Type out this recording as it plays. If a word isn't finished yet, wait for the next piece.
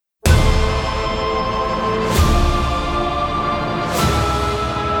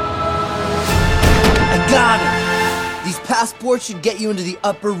passport should get you into the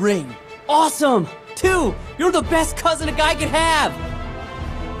upper ring. Awesome! 2, you're the best cousin a guy could have!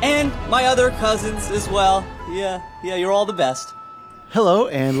 And my other cousins as well. Yeah, you're all the best. Hello,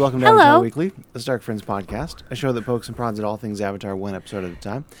 and welcome to Avatar Weekly, the Stark Friends podcast, a show that pokes and prods at all things Avatar one episode at a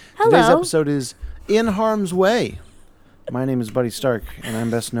time. Today's episode is In Harm's Way. My name is Buddy Stark, and I'm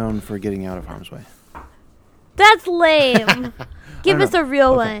best known for getting out of harm's way. That's lame. Give us a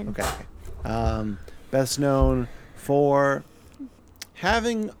real one. Okay. Best known for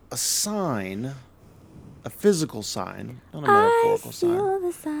having a sign, a physical sign, not a metaphorical sign.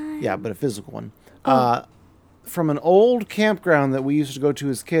 The sign. Yeah, but a physical one. From an old campground that we used to go to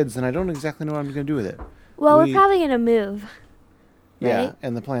as kids, and I don't exactly know what I'm going to do with it. Well, we're probably going to move. Yeah, right?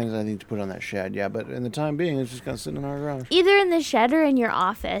 And the plan is I think to put on that shed, yeah, but in the time being, it's just kind of sitting in our garage. Either in the shed or in your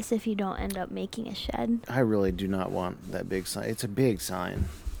office if you don't end up making a shed. I really do not want that big sign. It's a big sign.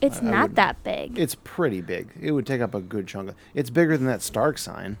 It's not that big. It's pretty big. It would take up a good chunk of... It's bigger than that Stark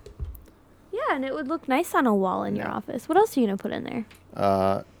sign. Yeah, and it would look nice on a wall in your office. What else are you going to put in there?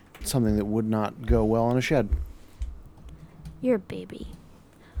 Something that would not go well in a shed. You're a baby.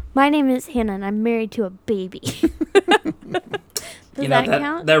 My name is Hannah, and I'm married to a baby. Does that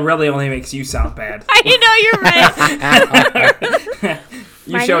count? That really only makes you sound bad. I know, you're right.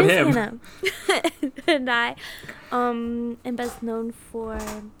 You showed him. My name is Hannah. And I am best known for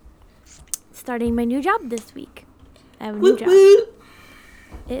starting my new job this week. I have a new job. It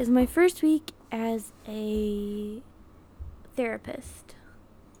is my first week as a therapist.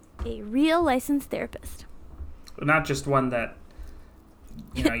 A real licensed therapist. Not just one that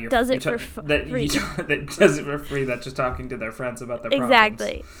does it for free. That does it for free. That's just talking to their friends about their problems.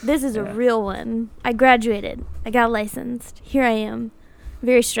 Exactly. This is a real one. I graduated. I got licensed. Here I am,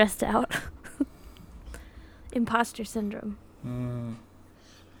 very stressed out. Imposter syndrome.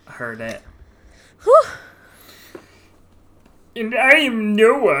 I heard it. Whew. And I am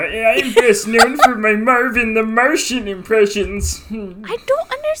Noah, and I am best known for my Marvin the Martian impressions. I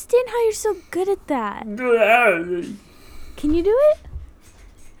don't understand how you're so good at that. Can you do it?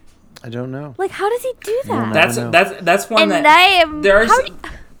 I don't know. Like, how does he do that? That's one and that I am. there's.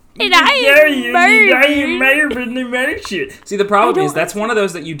 And I am Marvin the Martian. See, the problem is that's one of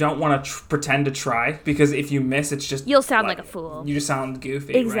those that you don't want to pretend to try, because if you miss, it's just you'll sound like a fool. You just sound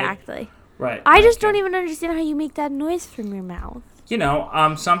goofy. Exactly. Right. I just don't even understand how you make that noise from your mouth.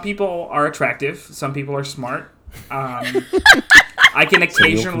 Some people are attractive. Some people are smart. I can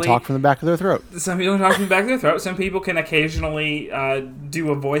occasionally... Some people can talk from the back of their throat. Some people can talk from the back of their throat. Some people can occasionally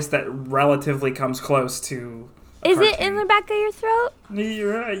do a voice that relatively comes close to... Is it in the back of your throat?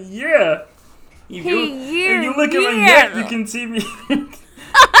 Yeah. If you look at my neck, you can see me.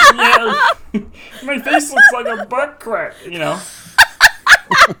 Yeah. My face looks like a butt crack,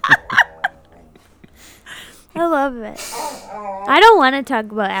 I love it. I don't want to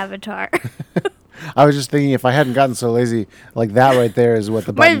talk about Avatar. I was just thinking, if I hadn't gotten so lazy, like that right there is what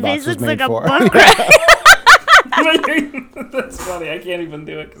the button box was made for. My face looks like a butt crack. That's funny. I can't even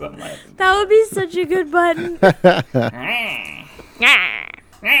do it because I'm laughing. That would be such a good button. That's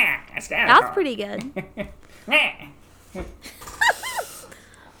pretty good.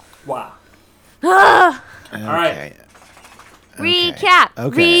 Wow. Okay. All right. Recap.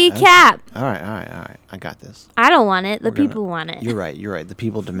 Okay. Recap. All right. I got this. I don't want it. The people want it. You're right. The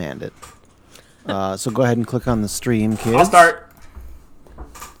people demand it. So go ahead and click on the stream, kids. I'll start.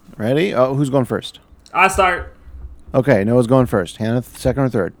 Ready? Oh, who's going first? I'll start. Okay, Noah's going first. Hannah, second or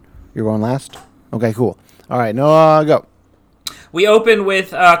third? You're going last? Okay, cool. All right, Noah, go. We open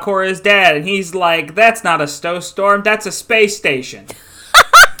with Korra's dad, and he's like, "That's not a snowstorm. That's a space station."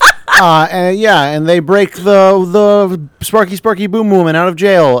 And they break the Sparky Boom Woman out of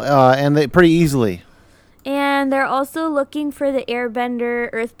jail, and they pretty easily. And they're also looking for the Airbender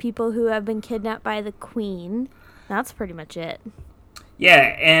Earth people who have been kidnapped by the Queen. That's pretty much it.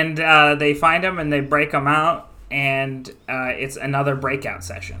 Yeah, and they find them and they break them out, and it's another breakout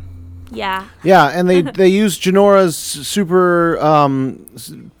session. Yeah. Yeah, and they use Janora's super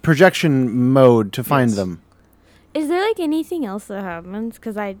projection mode to find them. Is there anything else that happens?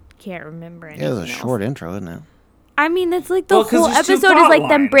 Because I can't remember anything else. It's a short intro, isn't it? I mean, it's like the whole episode is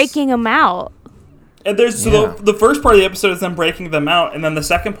them breaking them out. And there's the first part of the episode is them breaking them out, and then the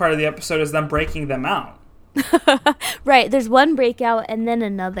second part of the episode is them breaking them out. Right, there's one breakout and then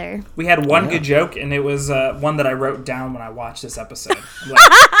another. We had one good joke, and it was one that I wrote down when I watched this episode.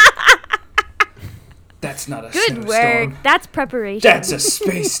 That's not a good snowstorm. work. That's preparation. That's a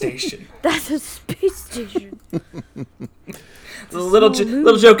space station. That's a space station. It's a little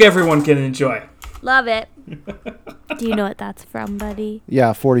joke everyone can enjoy. Love it. Do you know what that's from, buddy?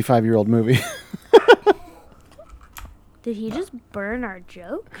 Yeah, 45-year-old movie. Did he just burn our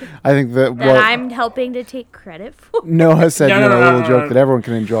joke I think that I'm helping to take credit for? Noah said No, a little joke no. that everyone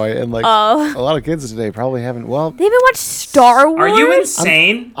can enjoy, and like a lot of kids today probably haven't. Well, They haven't watched Star Wars? Are you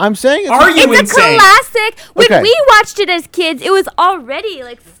insane? I'm saying it's Are you It's insane? a classic. When Okay. we watched it as kids, it was already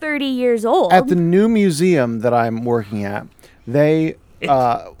like 30 years old. at the new museum that I'm working at. They It's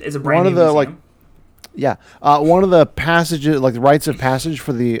a brand one new of the museum. one of the passages, like the rites of passage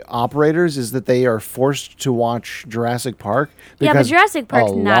for the operators, is that they are forced to watch Jurassic Park. Yeah, but Because Jurassic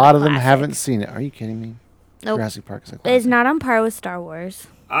Park's a not a lot of them classic. haven't seen it. Are you kidding me? Nope. Jurassic Park is a classic. It's not on par with Star Wars.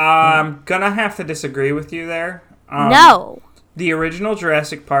 I'm gonna have to disagree with you there. No. The original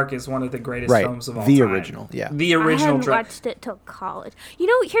Jurassic Park is one of the greatest Right, films of all the time. original, yeah. The I original hadn't watched it till college. You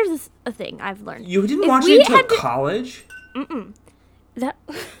know, here's a thing I've learned. You didn't If watch we it until had to- college? That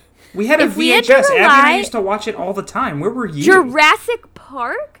We had a If we had to VHS. Abby and I rely- used to watch it all the time. Where were you? Jurassic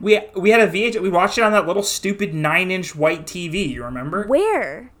Park? We had a VHS. We watched it on that little stupid 9-inch white TV. You remember?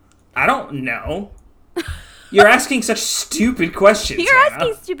 Where? I don't know. You're asking such stupid questions. You're Hannah.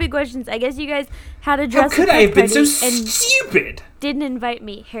 asking stupid questions. I guess you guys had a How Jurassic could Park I have been so party and stupid? didn't invite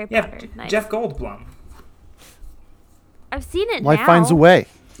me. Harry Yeah, Potter. Nice. Jeff Goldblum. I've seen it Life now. finds a way.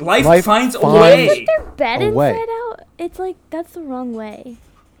 Life finds a finds- way. Put their bed Away. inside out. It's like that's the wrong way.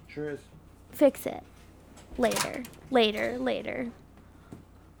 Sure is. Fix it. Later.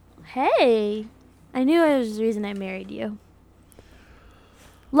 Hey, I knew it was the reason I married you.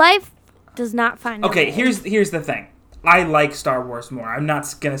 Life does not find a Okay, way. here's the thing. I like Star Wars more. I'm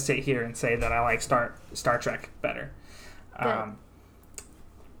not gonna sit here and say that I like Star Trek better.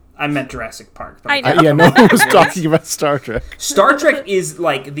 I meant Jurassic Park. But I know. Yeah, no one was talking about Star Trek. Star Trek is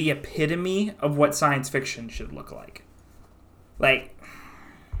like the epitome of what science fiction should look like. Like,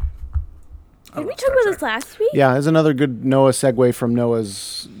 I Did we love talk Star about Trek. this last week? Yeah, there's another good Noah segue from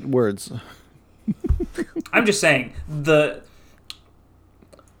Noah's words. I'm just saying the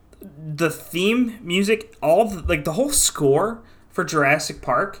theme music, the whole score for Jurassic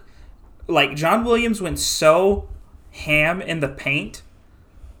Park, like John Williams went so ham in the paint.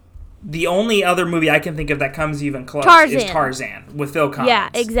 The only other movie I can think of that comes even close is Tarzan with Phil Collins. Yeah,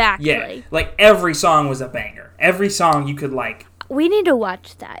 exactly. Yeah, like every song was a banger. Every song you could like. We need to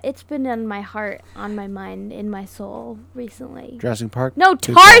watch that. It's been on my heart, on my mind, in my soul recently. Jurassic Park? No,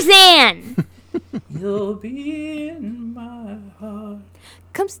 Two Tarzan! You'll be in my heart.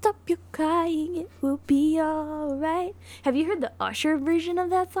 Come stop your crying, it will be alright. Have you heard the Usher version of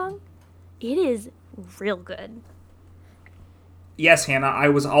that song? It is real good. Yes, Hannah, I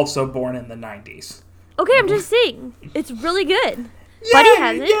was also born in the 90s. Okay, I'm just saying. It's really good. Buddy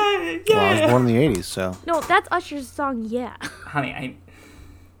has it. Well, I was born in the 80s, so. No, that's Usher's song, yeah. Honey,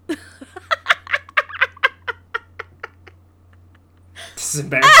 This is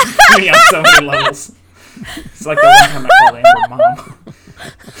embarrassing for me on so many levels. It's like the one time I called Amber Mom.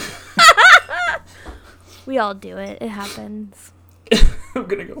 We all do it. It happens. I'm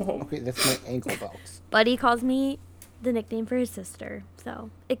gonna go home. Okay, that's my ankle box. Buddy calls me the nickname for his sister, so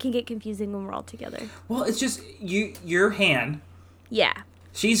it can get confusing when we're all together. Well, it's just you're Han. Yeah.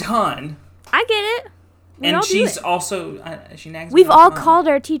 She's Han. I get it. We all And do she's it. also she nags me We've all all the time. called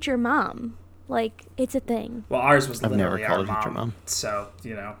our teacher mom. Like, it's a thing. Well, ours was I've never literally called our a teacher mom, mom. so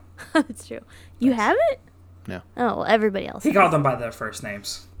you know. It's true. You haven't? No. Oh, well, everybody else. He has. called them by their first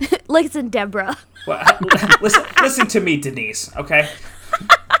names. Listen, Deborah. Well, listen to me, Denise. Okay.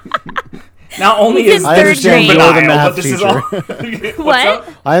 Not only He's is in I third understand grade. you're the Benile, math but this is teacher. all. What?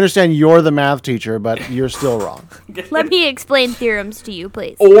 I understand you're the math teacher, but you're still wrong. Let me explain theorems to you,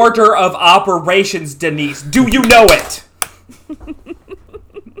 please. Order of operations, Denise. Do you know it?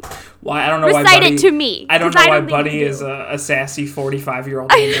 Why? I don't know why. Recite Buddy, it to me. I don't 'cause know why think Buddy you is do. a sassy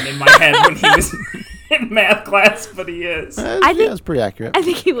 45-year-old woman in my head when he was in math class, but he is. I think- that's pretty accurate. I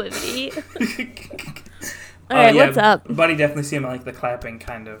think he would be. All right, what's up? Buddy definitely seemed like the clapping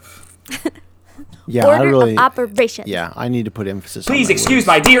kind of. Yeah, I Order really. of operations. Yeah, I need to put emphasis on Please my excuse words.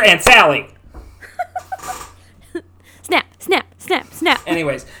 my dear Aunt Sally. Snap, snap, snap, snap.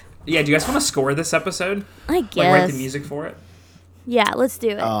 Anyways, yeah. Do you guys want to score this episode? I guess. Like write the music for it. Yeah, let's do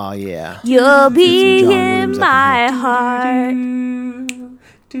it. Oh, yeah. You'll be John in Williams up my in heart.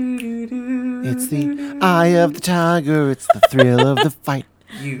 It's the eye of the tiger. It's the thrill of the fight.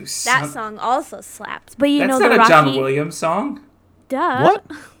 You That son- song also slaps. But you That's know not the a Rocky. John Williams song. Duh. What?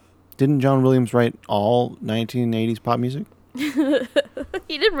 Didn't John Williams write all 1980s pop music? He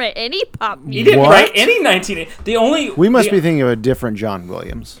didn't write any pop He music. didn't What? write any 19. The only We must the- be thinking of a different John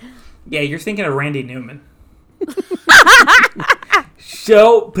Williams. Yeah, you're thinking of Randy Newman.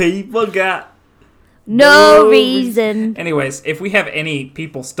 So people got No reason. Anyways, if we have any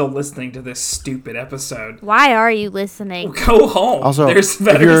people still listening to this stupid episode, why are you listening? go home. Also, there's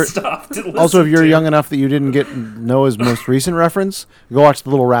better stuff to listen Also, if you're to. young enough that you didn't get Noah's most recent reference, go watch The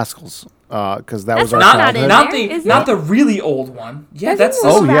Little Rascals. Because that was our not childhood. in not there, the is not it? the really old one. Yeah, That's that's in the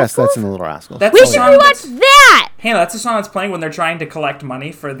Oh, Little song. yes, Rascals? that's in The Little Rascals. That's We the should song rewatch that. Hannah, that's the song that's playing when they're trying to collect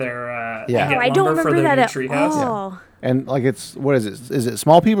money for their Yeah. get Oh, I don't lumber for remember their that new at treehouse. all. And, like, it's, what is it? Is it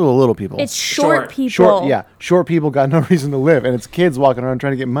small people or little people? It's short people. Short people got no reason to live, and it's kids walking around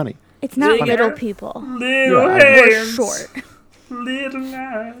trying to get money. It's not Yeah. little people. Little We're hands, short. little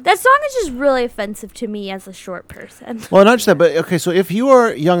eyes. That song is just really offensive to me as a short person. Well, not just that, but, okay, so if you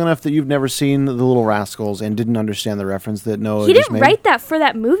are young enough that you've never seen The Little Rascals and didn't understand the reference that Noah He just didn't made. write that for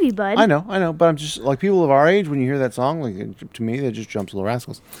that movie, bud. I know, but I'm just, like, people of our age, when you hear that song, like, to me, they just jumps Little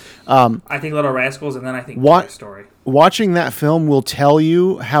Rascals. I think Little Rascals, and then I think What- Toy Story. Watching that film will tell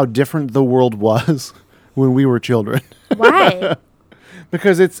you how different the world was when we were children. Why?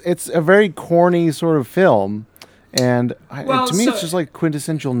 Because it's a very corny sort of film, and Well, to me, so- it's just like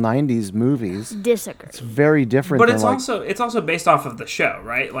quintessential '90s movies. Disagree. It's very different. But than it's also based off of the show,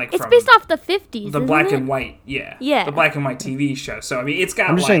 right? Like It's from based off the 50s, the isn't black it? and white, Yeah. the black and white TV show. So I mean, it's got.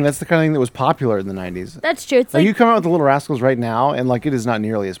 I'm just like, saying that's the kind of thing that was popular in the '90s. That's true. It's Like, like you come out with the Little Rascals right now, and like it is not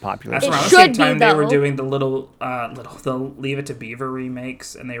nearly as popular. That's It around the should same be, time they were though. doing the the Leave It to Beaver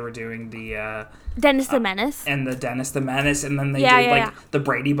remakes, and they were doing the Dennis the Menace. and the Dennis the Menace, and then they Yeah, did yeah, like yeah. the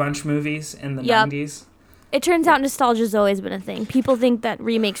Brady Bunch movies in the Yup. 90s. It turns out nostalgia's always been a thing. People think that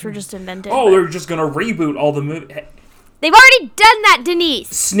remakes were just invented. Oh, but they're just gonna reboot all the movies. they've already done that, Denise.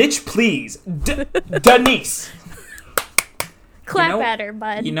 Snitch, please, Denise. Clap know- at her,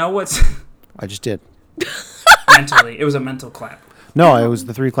 bud. You know what's I just did. mentally? It was a mental clap. No, it was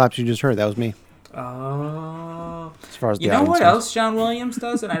the three claps you just heard. That was me. Oh. As far as the You know audience what goes. else John Williams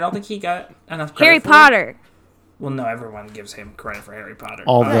does, and I don't think he got enough credit Harry for it? Potter. Well, no, everyone gives him credit for Harry Potter.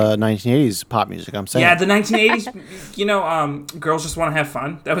 All the 1980s pop music. I'm saying. Yeah, the 1980s. Girls Just Want to Have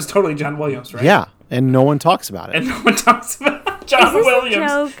Fun. That was totally John Williams, right? Yeah, and no one talks about it. And no one talks about John Is this Williams. a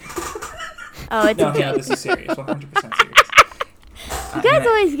joke? Oh, it's No, a yeah, joke. this is serious. 100% serious. You guys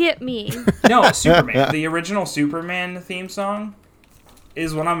always get me. No, Superman. The original Superman theme song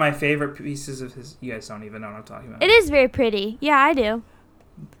is one of my favorite pieces of his. You guys don't even know what I'm talking about. It is very pretty. Yeah, I do.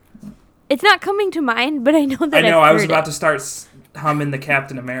 It's not coming to mind, but I know that I know. I've I was heard about it. to start humming the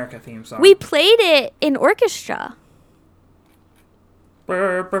Captain America theme song. We played it in orchestra.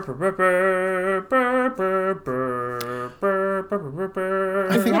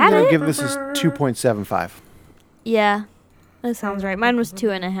 I think I'm that gonna it? give this a 2.75. Yeah, that sounds right. Mine was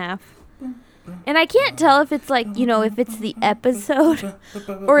 2.5. And I can't tell if it's like, if it's the episode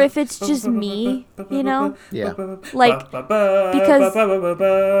or if it's just me, Yeah. Like, because,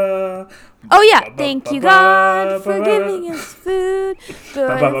 oh yeah, thank you God for giving us food, for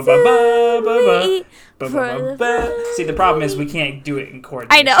the food we eat, for the food. See, the problem is we can't do it in chord.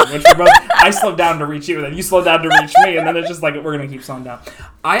 I know. I slowed down to reach you, and then you slowed down to reach me, and then it's just like we're gonna keep slowing down.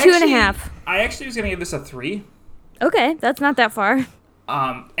 2.5. I actually was gonna give this a 3. Okay, that's not that far.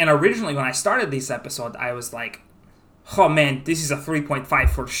 And originally when I started this episode, I was like, "Oh man, this is a 3.5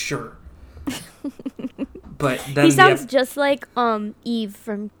 for sure." But then He sounds just like Eve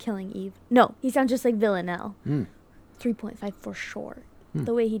from Killing Eve. No, he sounds just like Villanelle. 3.5 for sure.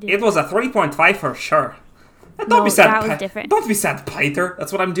 The way he did it was a 3.5 for sure. Don't No, be sad, that was different. Don't be sad, Peter.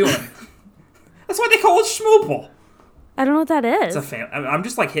 That's what I'm doing. That's why they call it Schmoople. I don't know what that is. It's a I'm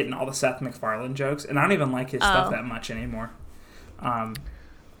just like hitting all the Seth MacFarlane jokes, and I don't even like his stuff that much anymore.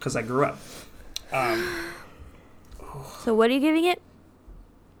 Because I grew up. So what are you giving it?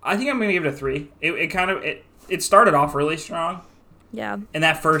 I think I'm gonna give it a 3. It started off really strong. Yeah. And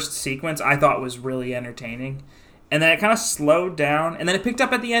that first sequence I thought was really entertaining. And then it kind of slowed down, and then it picked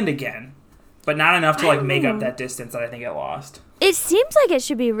up at the end again. But not enough to like make up that distance that I think it lost. It seems like it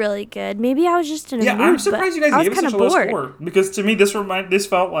should be really good. Maybe I was just in a Yeah, mood. I'm surprised you but guys I gave was it such a kinda low bored. score. Because to me this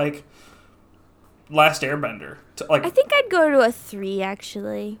felt like Last Airbender. I think I'd go to a 3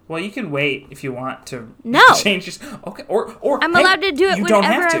 actually. Well, you can wait if you want to No. change this. Okay, or I'm hey, allowed to do it you don't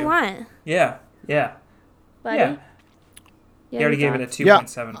whenever have I to. want. Yeah. Buddy. Yeah. You already gave it a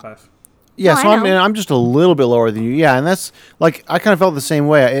 2.75. Yeah, No, so I know. I'm just a little bit lower than you. Yeah, and that's like I kind of felt the same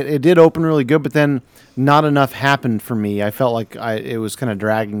way. It did open really good, but then not enough happened for me. I felt like it was kind of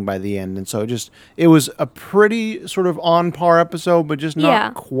dragging by the end, and so it was a pretty sort of on par episode, but just not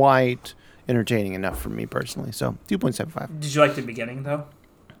Yeah. quite entertaining enough for me personally. So 2.75. Did you like the beginning though?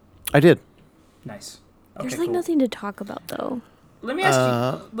 I did. Nice. There's Okay, like cool. nothing to talk about though. Let me ask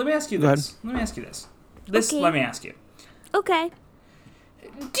you. Let me ask you go this. Let me ask you this. Okay. Let me ask you. Okay.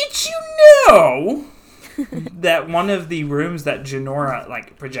 Did you know that one of the rooms that Jinora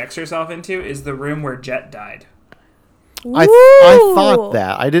like projects herself into is the room where Jet died? I thought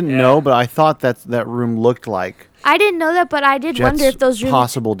that. I didn't know, but I thought that room looked like I didn't know that, but I did Jet's wonder if those rooms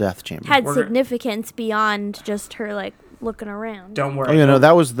possible death chamber had significance beyond just her like looking around. Don't worry. Oh, yeah, no,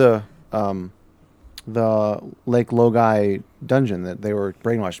 that was the Lake Logai dungeon that they were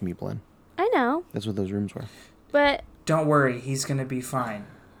brainwashing people in. I know. That's what those rooms were. But don't worry, he's gonna be fine.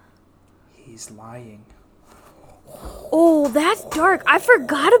 He's lying. oh, that's dark. I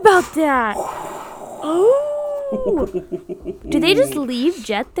forgot about that. Oh. Did they just leave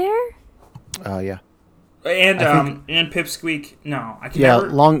Jet there? Yeah. And Pipsqueak. No, I can Yeah, never.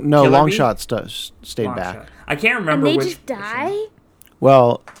 Longshot stayed back. Shot. I can't remember And they which. just die?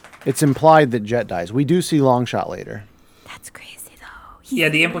 Well, it's implied that Jet dies. We do see Longshot later. That's crazy though. Yeah,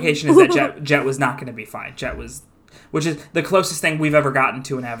 the implication is that Jet was not going to be fine. Which is the closest thing we've ever gotten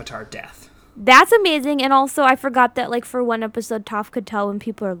to an Avatar death. That's amazing, and also I forgot that like for one episode, Toph could tell when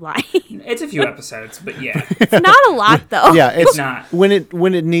people are lying. It's a few episodes, but yeah, It's not a lot though. Yeah, it's not. When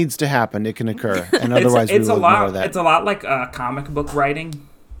it needs to happen, it can occur, and otherwise it's we a will lot. ignore that. It's a lot like comic book writing,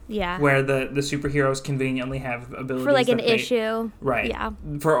 Yeah. where the superheroes conveniently have abilities For like an that they- issue. right? Yeah.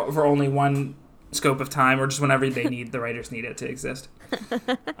 For only one scope of time, or just whenever they need the writers need it to exist.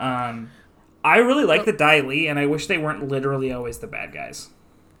 I really like the Dai Li, and I wish they weren't literally always the bad guys.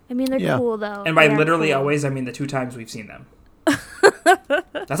 I mean, they're Yeah. cool though. And by They are literally cool. always, I mean the 2 times we've seen them.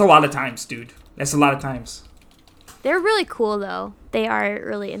 That's a lot of times, dude. That's a lot of times. They're really cool though. They are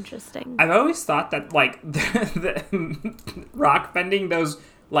really interesting. I've always thought that, like, the rock bending those,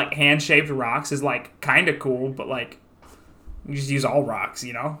 like, hand-shaped rocks is, like, kind of cool, but, like, you just use all rocks,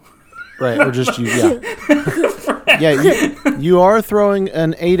 you know? Right, or just you are throwing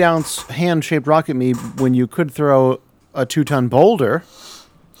an 8-ounce hand-shaped rock at me when you could throw a 2-ton boulder.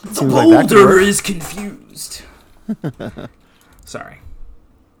 The boulder is confused. Sorry.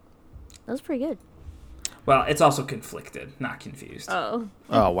 That was pretty good. Well, it's also conflicted, not confused. Oh.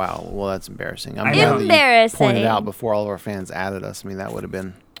 Oh wow, well that's embarrassing. I'm I glad know. that you Embarrassing. pointed out before all of our fans added us. I mean, that would have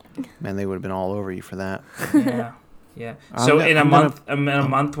been, man, they would have been all over you for that. Yeah. Yeah. So in a month when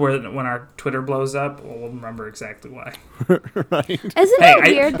our Twitter blows up, we'll remember exactly why. Right. Isn't Hey, it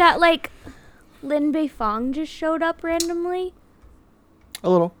weird that like Lin Beifong just showed up randomly? A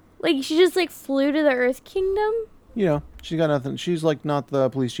little. Like she just like flew to the Earth Kingdom? You know, she's got nothing. She's like not the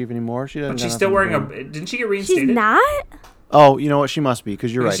police chief anymore. She doesn't. But got she's still nothing wearing to do. didn't she get reinstated? She's not? Oh, you know what? She must be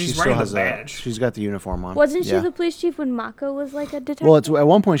because you're Because right. she's She still wearing the has badge. she's got the uniform on. Wasn't she Yeah. the police chief when Mako was like a detective? Well, it's at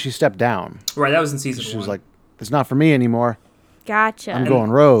one point she stepped down. Right, that was in season 1. She was like, "It's not for me anymore. Gotcha. I'm going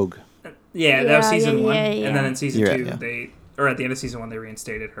rogue." Yeah, that was Yeah, season yeah, 1. yeah, And then yeah. in season You're 2, right, or at the end of season 1, they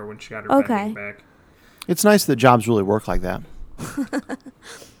reinstated her when she got her Okay. bending back. It's nice that jobs really work like that.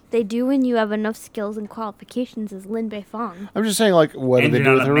 They do when you have enough skills and qualifications as Lin Beifong. I'm just saying, like, what And did they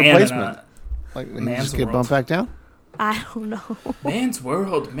you're do not with a her man in replacement? a Like, you man's just get world. bumped back down? I don't know. Man's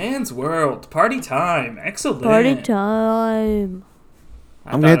world, party time, excellent. Party time.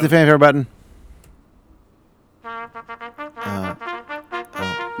 I'm gonna hit the fanfare button.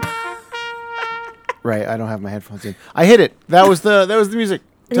 Right, I don't have my headphones in. I hit it. That was the music.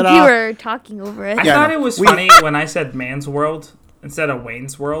 I think Ta-da! you were talking over it. I Yeah, thought no. it was We- funny when I said man's world instead of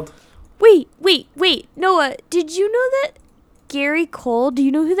Wayne's world. Wait. Noah, did you know that Gary Cole, do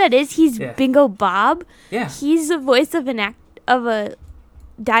you know who that is? He's Yeah. Bingo Bob. Yeah. He's the voice of a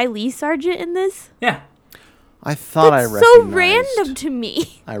Dai Li sergeant in this. Yeah. I thought That's I so recognized. random to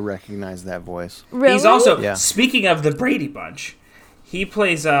me. I recognized that voice. Really? He's also, Yeah. speaking of the Brady Bunch, he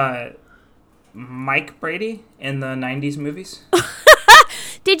plays Mike Brady in the 90s movies.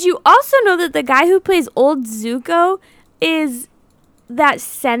 Did you also know that the guy who plays Old Zuko is that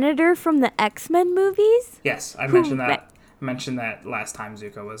senator from the X-Men movies? Yes, I Who mentioned re- that. Mentioned that last time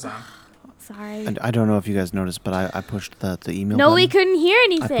Zuko was on. Sorry. And I don't know if you guys noticed, but I pushed the email No, button. we couldn't hear I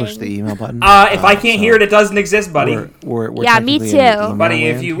anything. pushed the email button. If I can't so hear it, it doesn't exist, buddy. We're Yeah, me technically in too. email Buddy,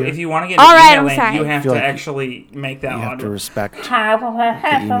 if land you here. if you want to get All an right, email I'm land, sorry. you have Feel to like actually make that you have to audio. respect the email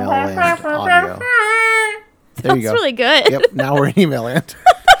land audio. There you That's go. really good. Yep, now we're in email land.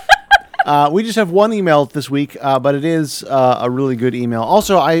 We just have one email this week, but it is a really good email.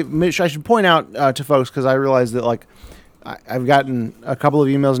 Also, I should point out to folks, because I realize that like I've gotten a couple of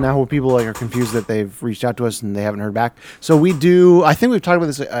emails now where people like are confused that they've reached out to us and they haven't heard back. So we do. I think we've talked about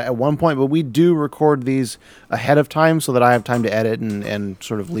this at one point, but we do record these ahead of time so that I have time to edit and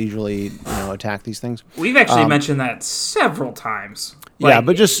sort of leisurely attack these things. We've actually mentioned that several times. Yeah, Like,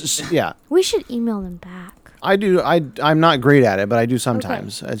 but just yeah. We should email them back. I do. I'm not great at it, but I do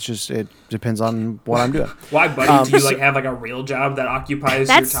sometimes. Okay. It depends on what I'm doing. Why, buddy? Do you have a real job that occupies your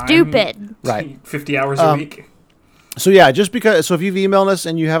time? That's stupid. Right. 50 hours a week. So yeah, just because. So if you've emailed us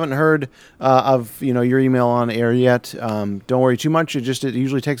and you haven't heard of your email on air yet, don't worry too much. It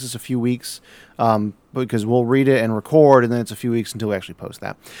usually takes us a few weeks. Because we'll read it and record, and then it's a few weeks until we actually post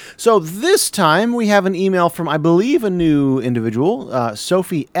that. So this time we have an email from, I believe, a new individual,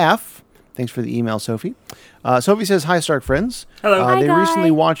 Sophie F. Thanks for the email, Sophie. Sophie says, "Hi, Stark friends. Hello. Hi, they guys.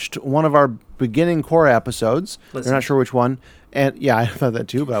 recently watched one of our beginning core episodes. They're not sure which one. And yeah, I thought that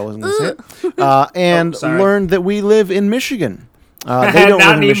too, but I wasn't going to say it. And learned that we live in Michigan. They don't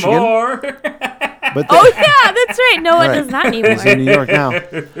live in anymore. Michigan. But yeah, that's right. No, it does not anymore. He's in New York now.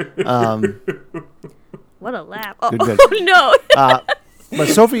 What a laugh. Good. No. But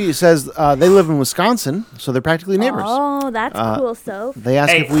Sophie says they live in Wisconsin, so they're practically neighbors. Oh, that's cool, Soph. They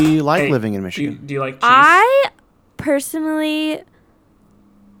ask if we like living in Michigan. Do you like cheese? I personally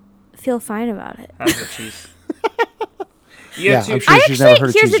feel fine about it. How's the cheese? I'm sure she's never heard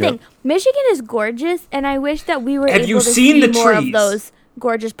of here's cheese the thing. yet. Michigan is gorgeous, and I wish that we were Have able you to seen see the more trees? of those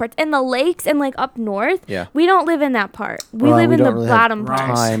gorgeous parts. And the lakes and up north, Yeah. we don't live in that part. We live in the really bottom have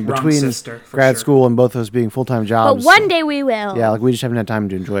part. time Wrong between sister, for grad sure. school and both those being full-time But jobs. one day we will. Yeah, we just haven't had time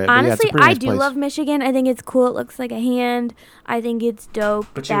to enjoy it. But Honestly, yeah, it's a pretty I nice do place. love Michigan. I think it's cool. It looks like a hand. I think it's dope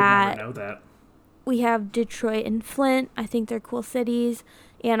But you would that never know that. we have Detroit and Flint. I think they're cool cities.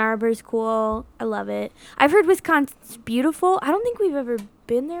 Ann Arbor's cool. I love it. I've heard Wisconsin's beautiful. I don't think we've ever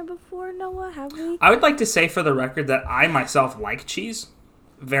been there before, Noah, have we? I would like to say for the record that I myself like cheese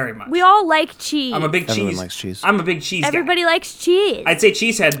very much. We all like cheese. I'm a big Everyone cheese. likes cheese. I'm a big cheese Everybody guy. likes cheese. I'd say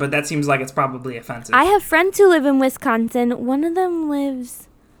cheesehead, but that seems like it's probably offensive. I have friends who live in Wisconsin. One of them lives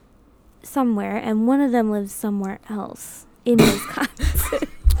somewhere, and one of them lives somewhere else in Wisconsin.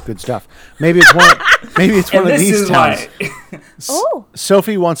 Good stuff. Maybe it's one. Maybe it's one and of this these is towns. why. Oh.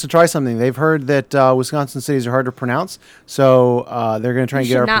 Sophie wants to try something. They've heard that Wisconsin cities are hard to pronounce, so they're going to try and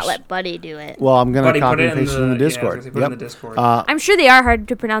You get our. should not let Buddy do it. Well, I'm going Buddy, to put copy it and paste it in the Discord. put it in the Discord. I'm sure they are hard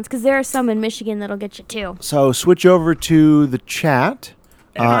to pronounce because there are some in Michigan that'll get you too. So switch over to the chat.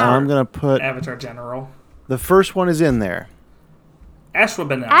 Avatar. I'm going to put Avatar General. the first one is in there.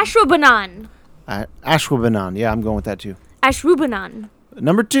 Ashwaubenon. Ashwaubenon. Ashwaubenon. Yeah, I'm going with that too. Ashwaubenon.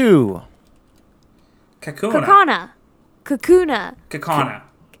 Number 2. Kakuna. Kakana. Kakuna. Kakana.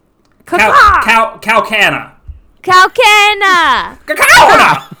 Kaka. Calcana. Kalkana.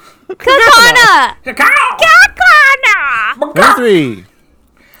 Kakana. Kakana. Kakao. Kakana. Number 3.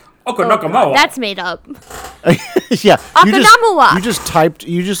 Okonokomoa. That's made up. Yeah. Akanamawa.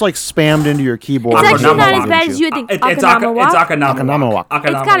 You just like spammed into your keyboard. It's actually not as Akanamawa. bad as you would think. It's Akanamawa. Akanamawa.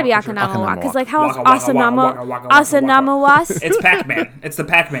 It's gotta be Akanamawa. Because how is Asanamawas? It's Pac-Man. It's the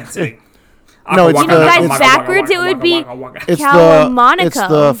Pac-Man city. No, it's You know, guys, backwards it would be It's Kalamonico. it's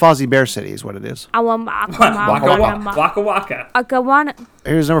the Fozzie Bear City is what it is. Waka Waka. Akawana.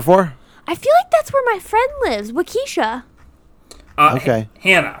 Here's number 4. I feel like that's where my friend lives, Waukesha. Okay.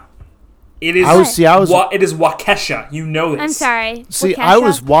 Hannah. It is. I was It is Waukesha. You know this. I'm sorry. See, Waukesha? I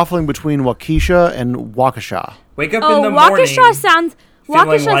was waffling between Waukesha and Waukesha. Wake up Oh, in the morning. Waukesha sounds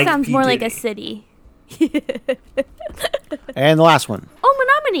like P. more like a Diddy. city. And the last one. Oh,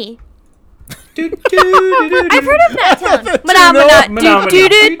 Menominee. I've I've heard of that town. Menominee. Do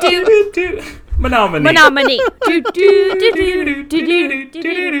do do do. Menominee. Menominee. Do do do do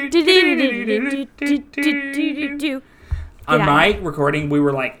do do do do do. On my recording, we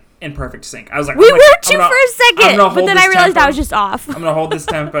were like in perfect sync. I was like, We I'm like, were I'm too gonna- for a I'm second, gonna but hold then this I realized tempo. I was just off. I'm gonna hold this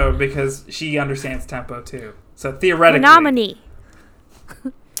tempo because she understands tempo too. So theoretically, Menominee.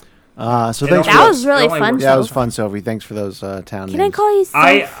 So thanks That for was really fun. Yeah, it was Soph. fun, Sophie. Thanks for those town Can I names. call you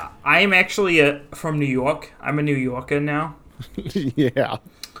Soph? I am actually from New York. I'm a New Yorker now, Yeah.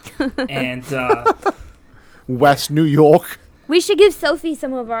 and West New York. We should give Sophie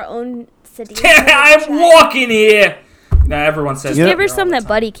some of our own cities. I'm walking here. Now everyone says You know- Give her here all some the that time.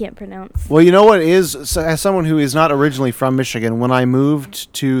 Buddy can't pronounce. Well, you know what is, as someone who is not originally from Michigan, when I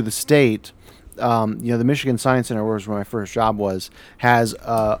moved to the state, the Michigan Science Center, where my first job was, has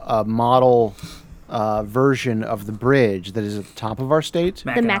a model version of the bridge that is at the top of our state,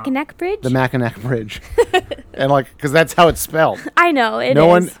 The Mackinac Bridge? the Mackinac Bridge. And because that's how it's spelled. I know, it is. No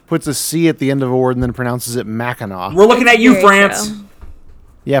one puts a C at the end of a word and then pronounces it Mackinac. We're looking at you, Very France. true.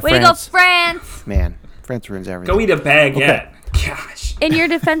 Yeah, Way to go, France. France! Man, France ruins everything. Go eat a baguette. Gosh. In your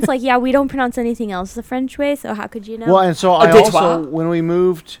defense, we don't pronounce anything else the French way, so how could you know? Well, and so I detoire. also, when we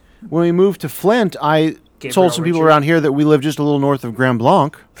moved to Flint, I Gabriel told some people Richard. around here that we live just a little north of Grand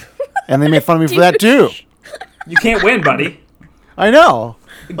Blanc, and they made fun of me for that too. You can't win, buddy. I know.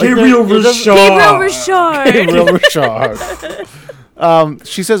 Gabriel Richard. Gabriel Richard. Gabriel Richard.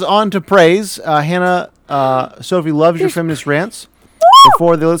 She says, on to praise. Hannah, Sophie loves your feminist rants.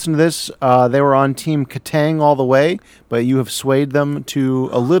 Before they listened to this, they were on Team Katang all the way, but you have swayed them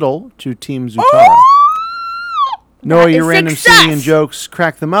a little to Team Zutara. Noah, your random singing and jokes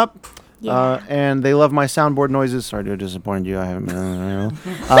crack them up. Yeah. And they love my soundboard noises. Sorry to disappoint you. I haven't been.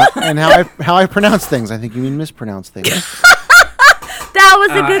 And how I pronounce things. I think you mean mispronounce things. That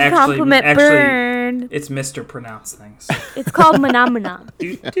was a good compliment, Burn. It's Mr. Pronounce Things. It's called Manamana.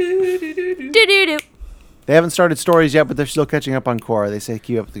 Do-do-do-do-do. They haven't started stories yet, but they're still catching up on Quora. They say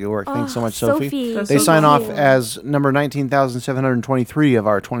keep up the good work. Thanks so much, Sophie. They sign off as number 19,723 of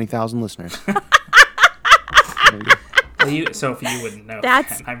our 20,000 listeners. Sophie, you wouldn't know.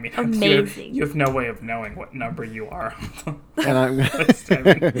 That's amazing. You have no way of knowing what number you are. And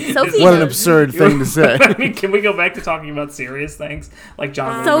Sophie, what an absurd thing to say. I mean, can we go back to talking about serious things like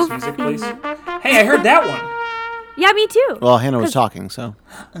John Williams music, please? Hey, I heard that one. Yeah, me too. Well, Hannah was talking, so.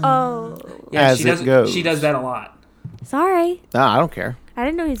 Oh. Yeah, as it goes. She does that a lot. Sorry. No, I don't care. I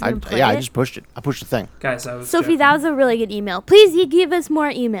didn't know he was going to play it. Yeah, I just pushed it. I pushed the thing. Guys, I was Sophie, joking. that was a really good email. Please give us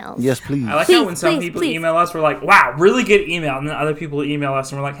more emails. Yes, please. I like how when some people email us, we're like, wow, really good email. And then other people email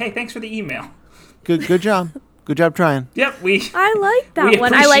us and we're like, hey, thanks for the email. Good job. Good job trying. Yep, I like that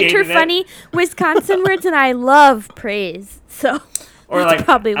one. I liked her funny Wisconsin words, and I love praise. So or that's like,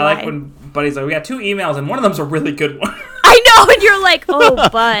 probably I why. like when Buddy's like, we got 2 emails, and one of them's a really good one. I know, and you're like, oh,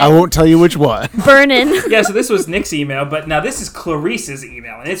 but I won't tell you which one. Burnin'. Yeah, so this was Nick's email, but now this is Clarice's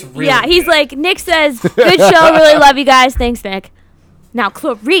email, and it's really he's good. like, Nick says, good show, really love you guys. Thanks, Nick. Now,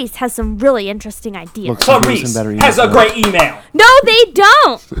 Clarice has some really interesting ideas. Look, Clarice has a great email. No, they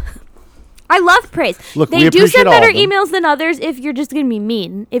don't. I love praise. Look, they do send better emails than others if you're just going to be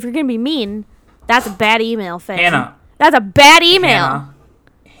mean. If you're going to be mean, that's a bad email, fam. Hannah. That's a bad email.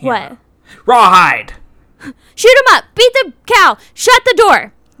 Hannah. What? Rawhide. Shoot him up. Beat the cow. Shut the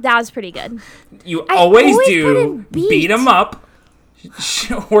door. That was pretty good. You always do beat. beat him up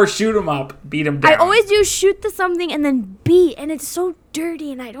or shoot him up, beat him down. I always do shoot the something and then beat, and it's so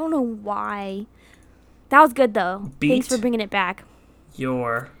dirty, and I don't know why. That was good, though. Beat Thanks for bringing it back.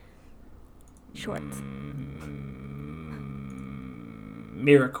 your Shorts.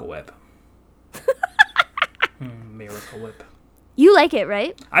 Miracle Whip. Miracle Whip. You like it,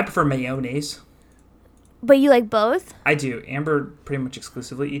 right? I prefer mayonnaise. But you like both? I do. Amber pretty much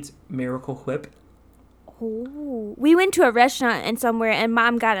exclusively eats Miracle Whip. Oh. We went to a restaurant and somewhere, and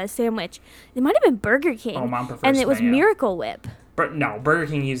Mom got a sandwich. It might have been Burger King. Oh, Mom prefers and it was mayo. Miracle Whip. No, Burger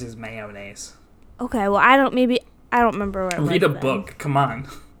King uses mayonnaise. Okay, well, I don't remember where it was. Read a then. book. Come on.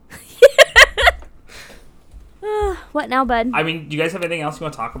 What now, bud? I mean, do you guys have anything else you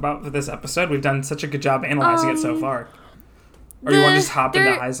want to talk about for this episode? We've done such a good job analyzing it so far. Or you want to just hop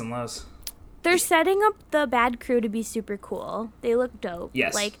into highs and lows? They're setting up the bad crew to be super cool. They look dope.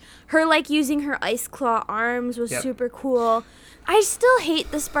 Yes. Like, her, using her ice claw arms was super cool. I still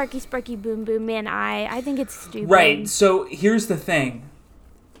hate the Sparky Boom Boom Man eye. I think it's stupid. Right. So, here's the thing.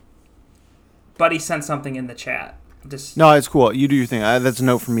 Buddy sent something in the chat. No, it's cool. You do your thing. That's a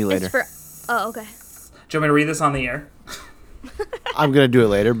note from me later. Oh, okay. Do you want me to read this on the air? I'm going to do it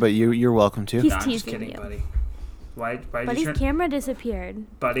later, but you're welcome to. He's I'm just teasing kidding, you. Why Buddy's did you turn... camera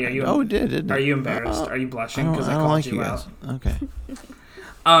disappeared. Buddy, are you... Oh, it did. Are you embarrassed? Are you blushing because I don't called like you guys. out? Okay.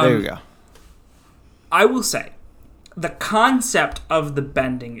 There you go. I will say, the concept of the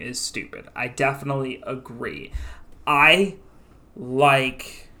bending is stupid. I definitely agree. I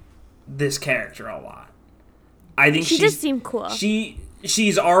like this character a lot. I think she just seemed cool.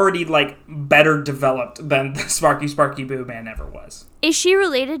 She's already better developed than the Sparky Boo Man ever was. Is she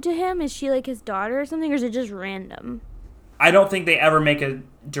related to him? Is she his daughter or something, or is it just random? I don't think they ever make a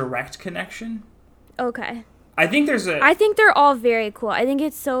direct connection. Okay. I think they're all very cool. I think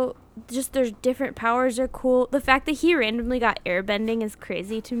it's so just their different powers are cool. The fact that he randomly got airbending is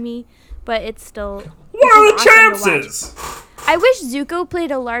crazy to me, but it's still what are the chances? I wish Zuko played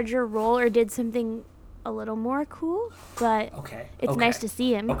a larger role or did something a little more cool, but it's nice to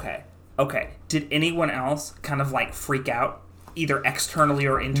see him. Okay. Did anyone else kind of freak out, either externally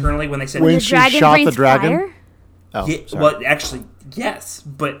or internally, when they said when she shot the dragon? Fire? Oh, yeah, well, actually, yes,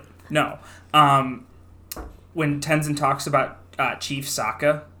 but no. When Tenzin talks about Chief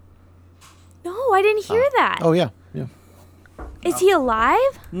Sokka. No, I didn't hear that. Oh yeah. Is he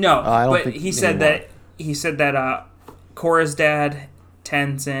alive? No, I don't but think he said that Korra's dad,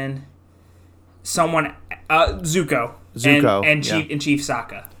 Tenzin, someone, Zuko, and Chief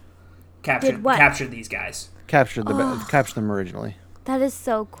Sokka captured these guys. Captured them originally. That is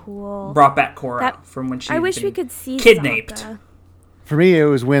so cool. Brought back Korra from when she I wish we could see kidnapped. Sokka. For me, it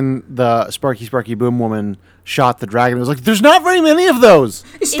was when the Sparky Boom woman shot the dragon. It was like, there's not very many of those.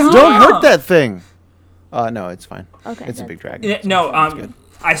 Stop. Don't hurt that thing. No, it's fine. Okay, It's a big dragon. Yeah, So no, it's good.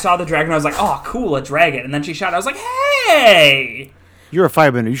 I saw the dragon. I was like, oh, cool, a dragon. And then she shot. I was like, hey. You're a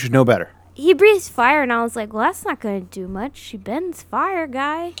firebender. You should know better. He breathes fire, and I was like, well, that's not going to do much. She bends fire,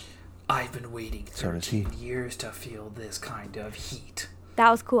 guy. I've been waiting So does he. 13 years to feel this kind of heat. That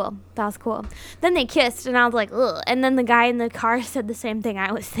was cool. Then they kissed, and I was like, ugh. And then the guy in the car said the same thing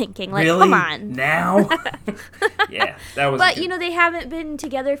I was thinking. Like, Really? come on. Now? Yeah, that was. But, good. you know, they haven't been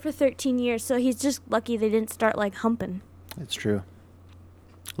together for 13 years, so he's just lucky they didn't start, like, humping. It's true.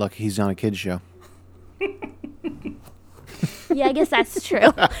 Lucky he's on a kid's show. Yeah, I guess that's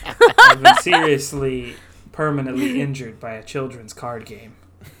true. I've been seriously, permanently injured by a children's card game.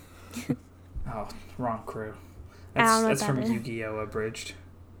 Oh, wrong crew. I don't know That's what from that is. Yu-Gi-Oh! Abridged.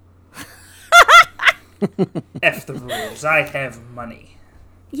 F the rules. I have money.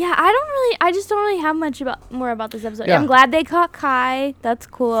 Yeah, I just don't really have much more about this episode. Yeah. I'm glad they caught Kai. That's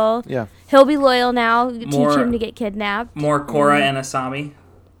cool. Yeah. He'll be loyal now. Teach More- him to get kidnapped. More Korra and Asami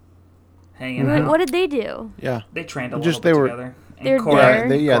hanging out. What did they do? Yeah. They trained a Just little bit they were- together. And They're Korra,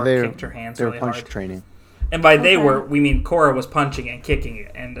 there. Korra kicked her hands they were really punch hard. training. And by they Okay. were, we mean Korra was punching and kicking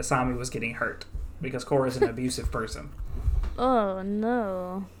it, and Asami was getting hurt because Korra's an abusive person. Oh,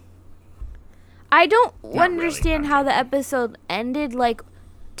 no. I don't really, understand not how the episode ended. Like,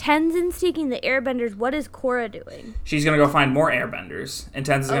 Tenzin's taking the airbenders. What is Korra doing? She's gonna go find more airbenders, and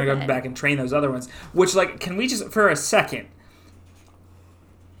Tenzin's gonna go Okay. back and train those other ones. Which, like, can we just for a second?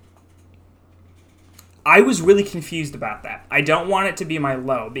 I was really confused about that. I don't want it to be my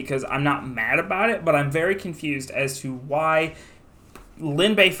low because I'm not mad about it, but I'm very confused as to why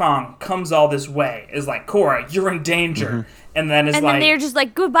Lin Beifong comes all this way. Is like, Korra, you're in danger, and then is And like, then they're just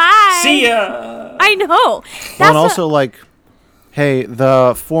like, goodbye. see ya. I know. Well, That's and also, like, hey,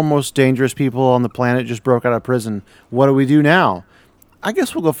 the four most dangerous people on the planet just broke out of prison. What do we do now? I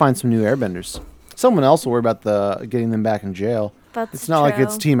guess we'll go find some new airbenders. Someone else will worry about getting them back in jail. That's It's not like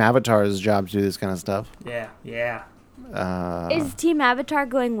it's true. Team Avatar's job to do this kind of stuff. Yeah. Is Team Avatar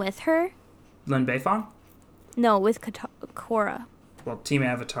going with her? Lin Beifong? No, with Korra. Well, Team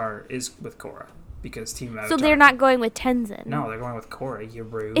Avatar is with Korra because Team Avatar. So they're not going with Tenzin. No, they're going with Korra. You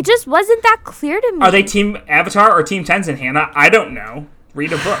rude. It just wasn't that clear to me. Are they Team Avatar or Team Tenzin, Hannah? I don't know.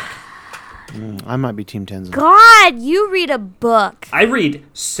 Read a book. I might be Team Tenzin. God, you read a book I read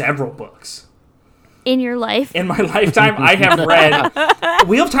several books. in your life. In my lifetime, I have read...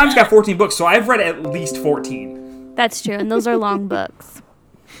 Wheel of Time's got 14 books, so I've read at least 14. That's true, and those are long books.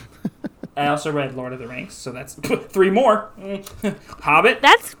 I also read Lord of the Rings, so that's 3 more. Hobbit.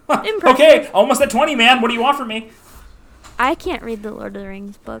 That's impressive. Okay, almost at 20, man. What do you want from me? I can't read the Lord of the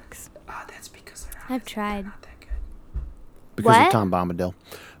Rings books. Ah, that's because they're I've tried. not that good. Because What? of Tom Bombadil.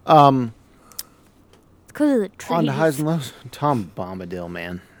 It's because of the trees. On to highs and lows. Tom Bombadil,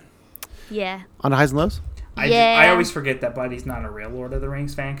 man. Yeah. On to highs and lows? Yeah. I always forget that Buddy's not a real Lord of the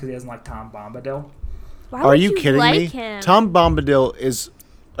Rings fan because he doesn't like Tom Bombadil. Why Are would you kidding like me? Him? Tom Bombadil is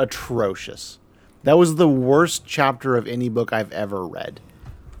atrocious. That was the worst chapter of any book I've ever read.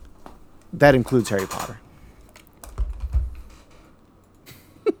 That includes Harry Potter.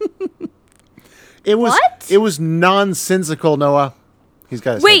 What? It was nonsensical, Noah. He's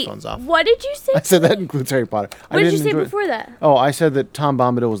got his Wait, headphones off. what did you say? I said that includes Harry Potter. What did you say enjoy it. before that? Oh, I said that Tom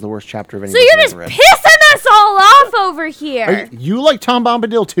Bombadil was the worst chapter of any So book you're I've just ever read. pissing us all off over here. You like Tom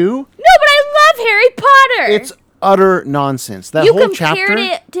Bombadil too? No, but I love Harry Potter. It's utter nonsense. That You whole compared chapter,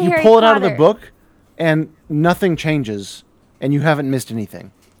 it to you Harry pull it out of the Potter. book, and nothing changes, and you haven't missed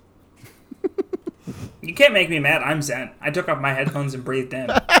anything. You can't make me mad. I'm Zen. I took off my headphones and breathed in.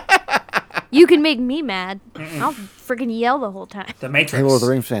 You can make me mad. I'll freaking yell the whole time. The Matrix. Hey, Lord of the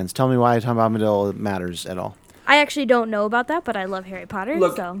Rings fans, tell me why Tom Bombadil matters at all. I actually don't know about that, but I love Harry Potter.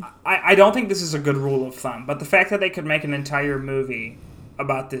 Look, so I don't think this is a good rule of thumb, but the fact that they could make an entire movie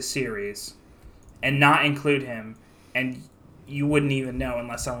about this series and not include him, and you wouldn't even know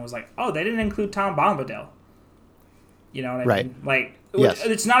unless someone was like, oh, they didn't include Tom Bombadil. You know what I Right. mean? Like, Yes.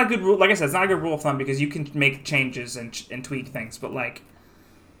 it's not a good rule. Like I said, it's not a good rule of thumb because you can make changes and tweak things, but like,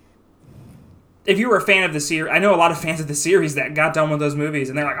 if you were a fan of the series, I know a lot of fans of the series that got done with those movies,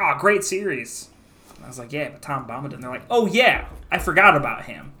 and they're like, "Oh, great series." And I was like, "Yeah, but Tom Bombadil." And they're like, "Oh yeah, I forgot about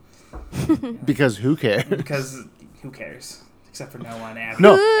him." Because who cares? Because who cares? Except for Noah and Abby.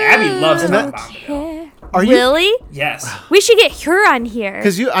 No. Abby loves And Tom that- Bombadil. Are you? really, Yes. we should get her on here.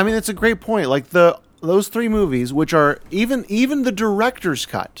 Because it's a great point. Like those 3 movies, which are even the director's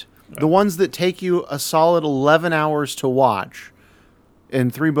cut, the ones that take you a solid 11 hours to watch, in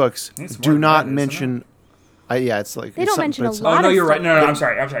 3 books, It's more do than not that, isn't mention. It's like They don't mention a it's- lot. Oh no, of you're right. stuff. No, I'm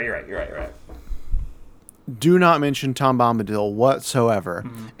sorry. You're right. Do not mention Tom Bombadil whatsoever,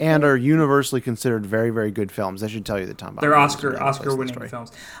 and are universally considered very, very good films. I should tell you that Tom Bombadil. They're is a really good place in the Oscar-winning story.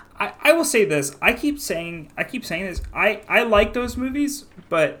 films. I will say this. I keep saying this. I like those movies,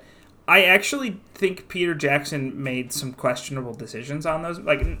 but I actually think Peter Jackson made some questionable decisions on those.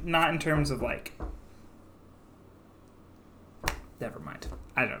 Like, not in terms of like. Never mind.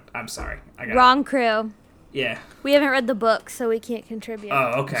 I'm sorry. Wrong crew. Yeah. We haven't read the book, so we can't contribute.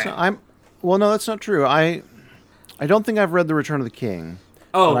 Oh, okay. So well, no, that's not true. I don't think I've read The Return of the King.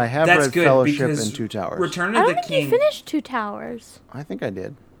 Oh, but I have that's read good Fellowship because and Two Towers. Return I of don't the think King. you finished Two Towers. I think I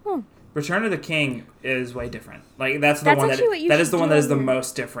did. Return of the King is way different. Like that's the That's one actually what you that is should the one do that is the on your-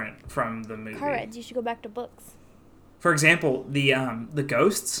 most different from the movie. Cards, you should go back to books. For example, the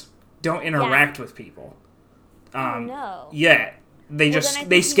ghosts don't interact with people. Oh no. Yeah, they Well, just then I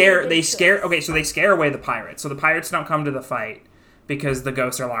they think you made a big scare. choice. Okay, so they scare away the pirates. So the pirates don't come to the fight because the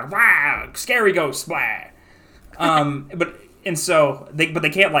ghosts are like, wow, scary ghosts, blah. But they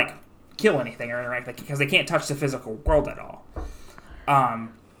can't like kill anything or interact because they can't touch the physical world at all.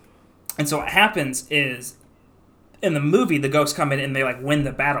 And so what happens is in the movie the ghosts come in and they like win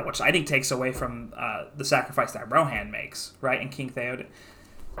the battle, which I think takes away from the sacrifice that Rohan makes, right? In King Theoden.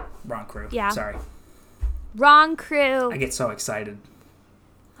 Wrong crew. Yeah. Sorry. Wrong crew. I get so excited.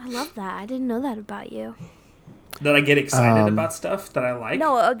 I love that. I didn't know that about you. That I get excited about stuff that I like.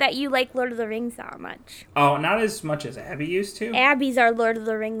 No, that you like Lord of the Rings that much. Oh, not as much as Abby used to. Abby's our Lord of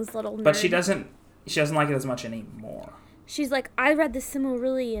the Rings little nerd. But she doesn't like it as much anymore. She's like, I read the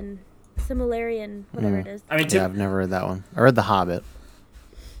Silmarillion, whatever it is. I mean, Yeah, I've never read that one. I read The Hobbit.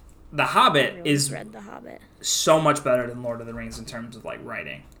 The Hobbit Everyone's is read The Hobbit. so much better than Lord of the Rings in terms of like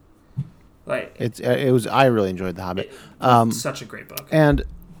writing. Like I really enjoyed The Hobbit. such a great book. And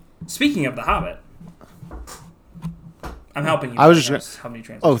Speaking of The Hobbit, I'm helping you. I was just diagnose how many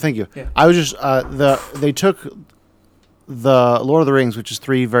translations. oh, thank you. Yeah. I was just they took the Lord of the Rings, which is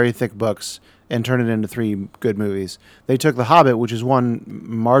 3 very thick books, and turned it into 3 good movies. They took The Hobbit, which is 1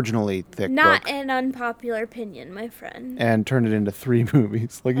 marginally thick Not book, an unpopular opinion, my friend. and turned it into 3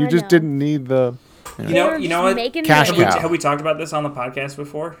 movies. Like you I just know. didn't need the. You know what? Making Cash money. cow. Have we talked about this on the podcast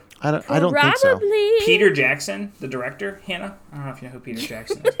before? I don't think so. Probably. Peter Jackson, the director, Hannah. I don't know if you know who Peter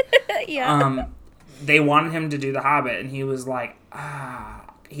Jackson is. Yeah. They wanted him to do The Hobbit, and he was like,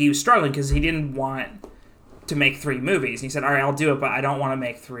 he was struggling because he didn't want to make 3 movies. And he said, all right, I'll do it, but I don't want to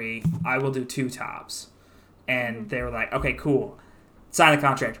make 3. I will do 2 tops. And they were like, okay, cool. Sign the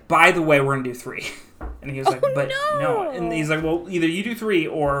contract. By the way, we're going to do 3. And he was like, but no. And he's like, well, either you do 3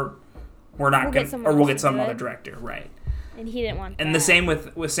 or we're not going to, or we'll get some other director. Right. And he didn't want that. And the same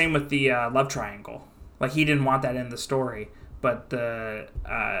with the love triangle. Like, he didn't want that in the story. But the...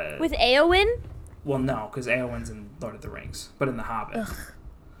 With Eowyn? Well, no, because Eowyn's in Lord of the Rings, but in The Hobbit.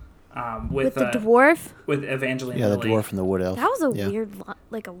 With the dwarf? With Evangeline Yeah, the Lilly dwarf and the wood elf. That was a Yeah. weird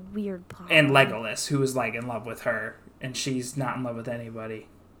plot. and Legolas, who is like in love with her, and she's not in love with anybody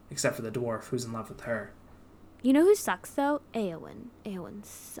except for the dwarf, who's in love with her. You know who sucks, though? Eowyn. Eowyn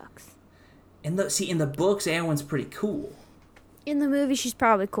sucks. In the books, Eowyn's pretty cool. In the movie, she's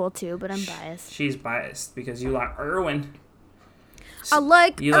probably cool, too, but I'm biased. She's biased because you like Irwin. I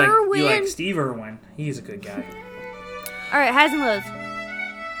like You Irwin. like Steve Irwin. He's a good guy. All right, highs and lows.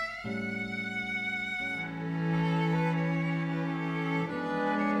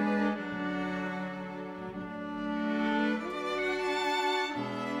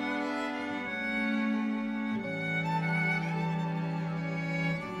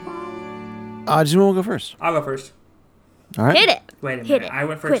 Does anyone want to go first? I'll go first. All right. Hit it. Wait a Hit minute. it. I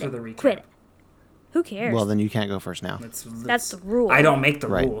went first Quit for it. the recap. Quit it. Who cares? Well, then you can't go first now. That's the rule. I don't make the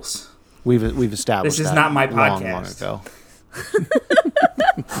Right. rules. We've established This is that not my long podcast. ago.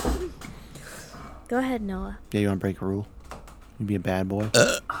 Go ahead, Noah. Yeah, you want to break a rule? You be a bad boy.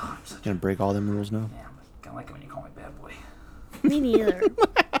 You gonna break all them rules now? Yeah, I kind of like it when you call me bad boy. Me neither.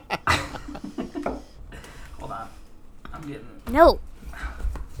 Hold on. I'm getting... No.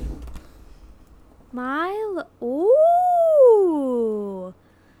 Ooh.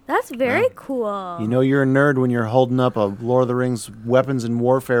 That's very cool. You know you're a nerd when you're holding up a Lord of the Rings weapons and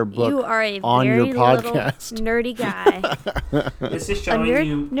warfare book You are a on very your little podcast. nerdy guy. This is A showing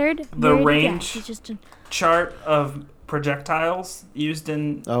you nerd. the nerdy guy. range. He's just a- chart of projectiles used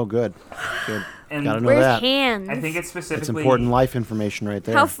in... Oh, good. Good. And Gotta know Where's that. hands? I think it's It's specifically... important life information right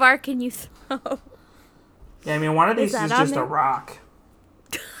there. How far can you throw? Yeah, I mean, one of these that is on just there? a rock.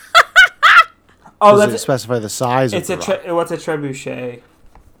 Oh, Does it that's... specify the size It's of a... the rock? What's a trebuchet?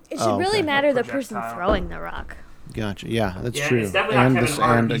 It should Oh, really okay. matter the Projectile. person throwing the rock. Gotcha. Yeah, that's Yeah, true. it's definitely not And Kevin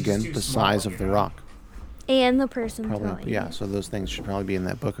Hart. and He's again, too the small, size you of the know. rock. And the person Probably, throwing yeah. it. So those things should probably be in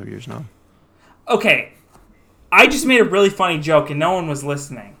that book of yours now. Okay. I just made a really funny joke and no one was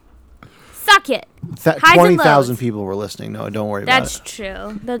listening. Suck it. Highs and 20,000 lows. people were listening. No, don't worry about That's it.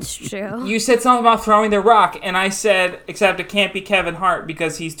 true. That's true. You said something about throwing the rock, and I said, except it can't be Kevin Hart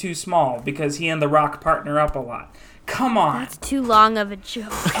because he's too small, because he and the Rock partner up a lot. Come on. That's too long of a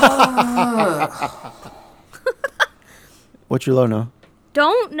joke. What's your low, Noah?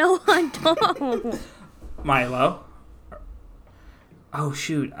 Don't. No, I don't. My low? Oh,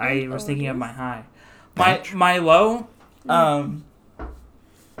 shoot. I was thinking of my high. My low?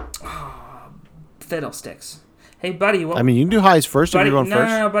 Fiddlesticks. Hey, buddy. What, I mean, you can do highs first buddy, if you're going first.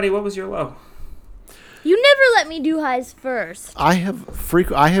 No, buddy. What was your low? You never let me do highs first. I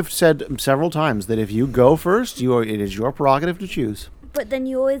have said several times that if you go first, it is your prerogative to choose. But then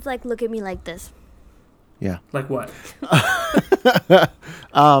you always look at me like this. Yeah. Like what?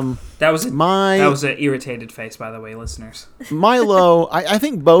 That was an irritated face, by the way, listeners. My low, I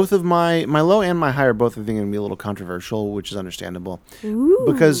think both of my low and my high are both, I think, going to be a little controversial, which is understandable. Ooh.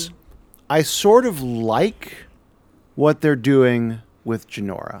 Because I sort of like what they're doing with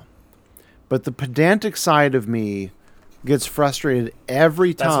Jinora. But the pedantic side of me gets frustrated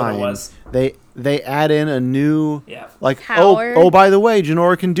every time That's what it was. they add in a new, Power. oh, by the way,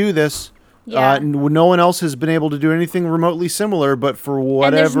 Jinora can do this. Yeah. No one else has been able to do anything remotely similar, but for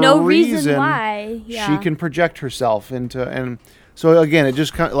whatever and there's no reason why. Yeah. she can project herself into, and so again, it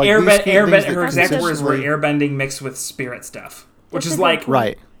just kind of like Her her exact words were airbending mixed with spirit stuff, which That's is a like good point.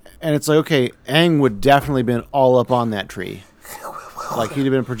 right, and it's like, okay, Aang would definitely been all up on that tree, like he'd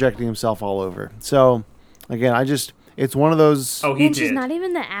have been projecting himself all over. So again, it's one of those. Oh, he And did. she's not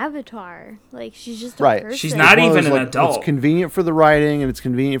even the avatar. She's just a Right. person. She's not One of even those, an adult. It's convenient for the writing and it's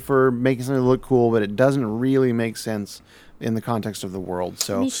convenient for making something look cool, but it doesn't really make sense in the context of the world.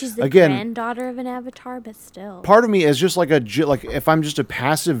 So I mean, she's the again, granddaughter of an avatar, but still. part of me is just like if I'm just a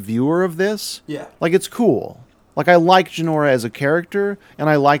passive viewer of this, Yeah. it's cool. I like Jinora as a character, and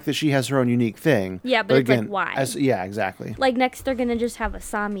I like that she has her own unique thing. Yeah, but it's again, why? yeah, exactly. Next they're gonna just have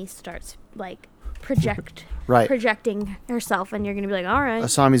Asami starts Right. projecting herself, and you're gonna be like, all right.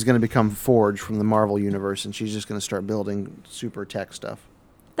 Asami's going to become Forge from the Marvel universe, and she's just going to start building super tech stuff.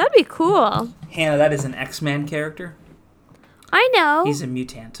 That'd be cool. Hannah, that is an X-Man character. I know. He's a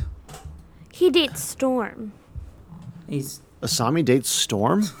mutant. He dates Storm. He's Asami dates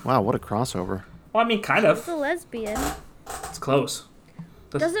Storm? Wow, what a crossover. well, I mean, kind He's a of. lesbian. It's close.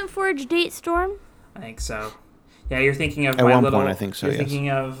 Doesn't Forge date Storm? I think so. Yeah, you're thinking of At my one little. point, I think so, You're yes. thinking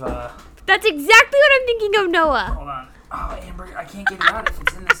of. That's exactly what I'm thinking of, Noah. Hold on. Oh, Amber, I can't get it out if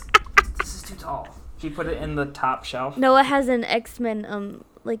it's in this. This is too tall. She put it in the top shelf. Noah has an X-Men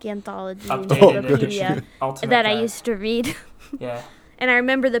anthology Updated encyclopedia Ultimate that I Guide. used to read. Yeah. And I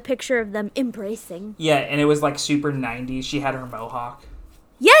remember the picture of them embracing. Yeah, and it was super 90s. She had her mohawk.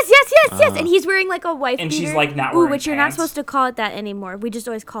 Yes. And he's wearing a wife And beater. she's, not Ooh, wearing which you're not pants. supposed to call it that anymore. We just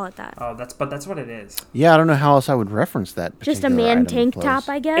always call it that. Oh, that's what it is. Yeah, I don't know how else I would reference that. Just a particular man item tank close. top,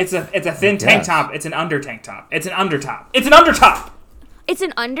 I guess. It's a thin tank Yes. top. It's an under tank top. It's an undertop. It's an undertop. It's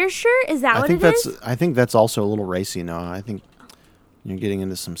an undershirt? Is that I what think it is? I think that's also a little racy, Noah. I think you're getting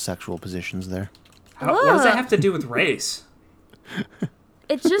into some sexual positions there. What does that Ugh. have to do with race?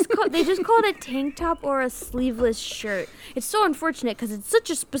 It's just they just call it a tank top or a sleeveless shirt. It's so unfortunate because it's such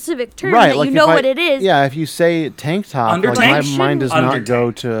a specific term that you know what it is. Yeah, if you say tank top, Under my tank? mind does Under not go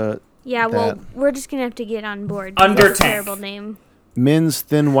tank. to Yeah, well, that. we're just gonna have to get on board. 'cause Under that's a tank. terrible name. men's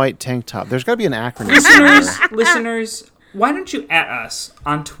thin white tank top. There's got to be an acronym. Listeners, why don't you at us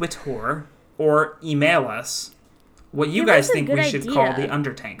on Twitter or email us what you Give guys us a think we good should call idea. the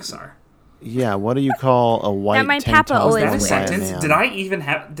undertanks are? Yeah, what do you call a white my tank papa top? always Is that a worn by sentence? man Did I even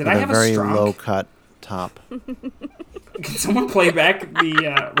have? Did with I have a very a strong? low cut top? Can someone play back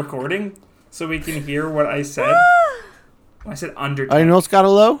the recording so we can hear what I said? I said undertank. Anyone else got a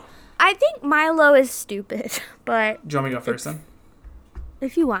low? I think Milo is stupid, but Do you want me to go first then?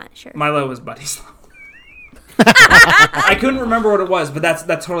 if you want, sure. Milo was Buddy's low. I couldn't remember what it was, but that's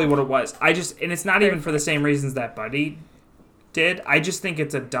totally what it was. And it's not even for the same reasons that Buddy did. I just think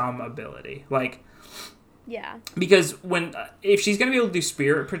it's a dumb ability. Yeah. Because if she's gonna be able to do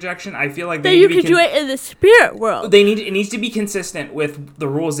spirit projection, I feel like Then you could do it in the spirit world. it needs to be consistent with the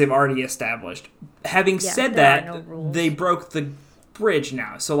rules they've already established. Having said there that, are no rules. they broke the bridge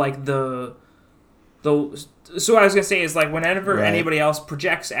now. So so what I was gonna say is whenever Right. anybody else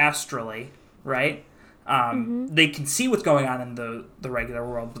projects astrally, right? They can see what's going on in the regular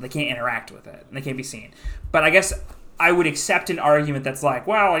world, but they can't interact with it and they can't be seen. But I guess I would accept an argument that's like,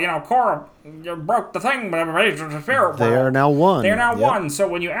 well, Korra, you broke the thing, but They are now one. They're now one, so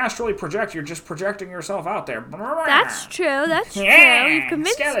when you astrally project, you're just projecting yourself out there. That's true. That's true. You've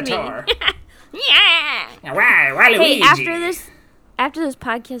convinced Skeletor. me. Yeah. Hey, after this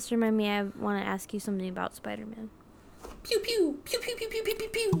podcast, remind me, I want to ask you something about Spider-Man. Pew pew pew pew pew pew pew pew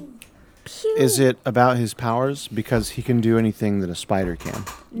pew. Pew. Is it about his powers? Because he can do anything that a spider can.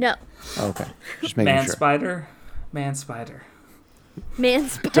 No. Okay. Just making Man sure. spider. Man spider. Man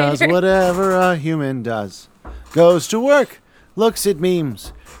Spider. Does whatever a human does. Goes to work. Looks at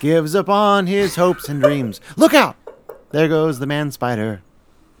memes. Gives up on his hopes and dreams. Look out! There goes the man spider.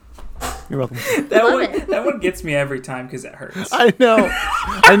 You're welcome. That one gets me every time because it hurts. I know.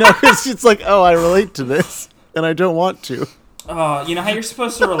 Because it's like, oh, I relate to this. And I don't want to. Oh, you know how you're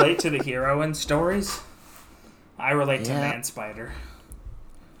supposed to relate to the hero in stories? I relate to Man Spider.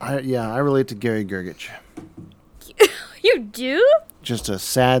 I relate to Gary Gergich. You do? Just a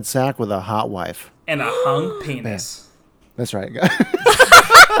sad sack with a hot wife. And a hung penis. That's right.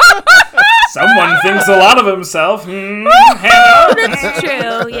 Someone thinks a lot of himself. That's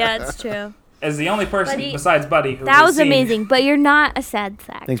true. Yeah, it's true. As the only person besides Buddy who that was seen... amazing, but you're not a sad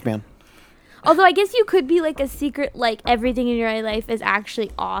sack. Thanks, man. Although I guess you could be like a secret, like everything in your life is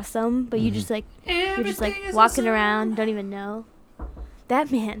actually awesome, but you just like you're just like walking around, don't even know.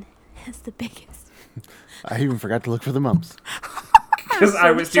 That man has the biggest. I even forgot to look for the mumps. Because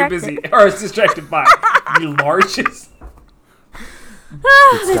I was too busy, or I was distracted by the largest.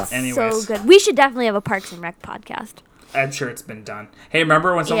 That's Anyways. so good. We should definitely have a Parks and Rec podcast. I'm sure it's been done. Hey,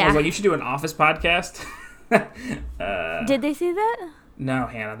 remember when someone was like, "You should do an Office podcast"? Did they say that? No,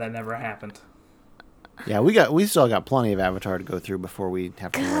 Hannah, that never happened. Yeah, we still got plenty of Avatar to go through before we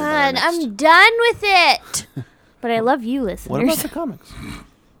have to worry about our God, next. I'm done with it. But I love you, listeners. What about the comics?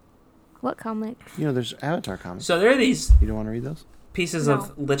 What comics? There's Avatar comics. So there are these You don't want to read those? pieces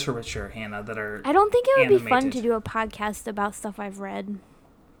of literature, Hannah, that are I don't think it would be fun animated. to do a podcast about stuff I've read.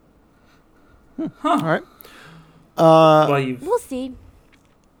 All right. Well, you've... We'll see.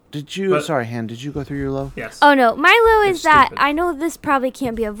 Sorry, Han, did you go through your low? Yes. Oh no, my low is It's that stupid. I know this probably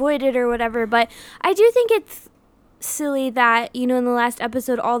can't be avoided or whatever, but I do think it's silly that, in the last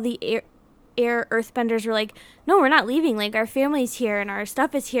episode all the air earthbenders were like, no, we're not leaving, like our family's here and our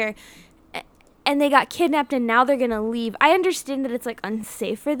stuff is here. And they got kidnapped and now they're going to leave. I understand that it's like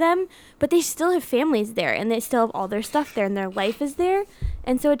unsafe for them, but they still have families there and they still have all their stuff there and their life is there.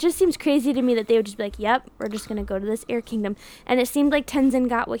 And so it just seems crazy to me that they would just be like, yep, we're just going to go to this air kingdom. And it seemed like Tenzin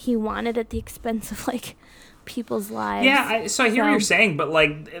got what he wanted at the expense of like people's lives. Yeah, I hear what you're saying, but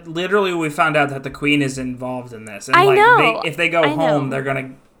like literally we found out that the queen is involved in this. And I like know. if they go home, know. they're going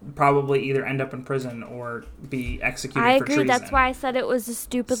to probably either end up in prison or be executed I for agree. treason. That's why I said it was a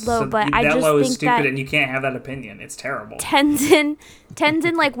stupid low, So but I that just low is think stupid that and you can't have that opinion. It's terrible. Tenzin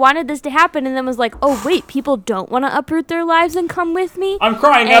like wanted this to happen and then was like, oh wait, people don't want to uproot their lives and come with me. I'm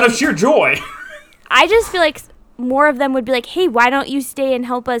crying out of sheer joy. I just feel like more of them would be like, hey, why don't you stay and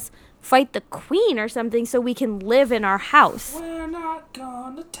help us fight the queen or something so we can live in our house. We're not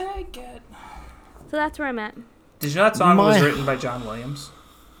gonna take it. So that's where I'm at. Did you know that song was written by John Williams?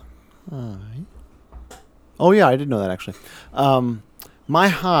 Oh yeah, I did know that actually. My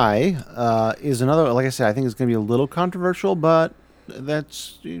high is another. Like I said, I think it's going to be a little controversial, but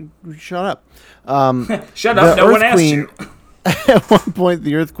that's shut up. Shut up! No one asked you. At one point,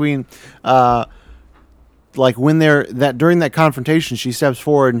 the Earth Queen, like when during that confrontation, she steps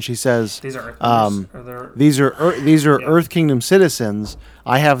forward and she says, "These are Earth these are Earth Kingdom citizens.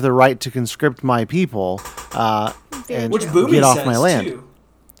 I have the right to conscript my people and Which Boomy get off says my land." too.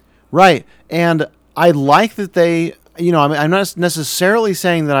 Right, and I like that they. I'm not necessarily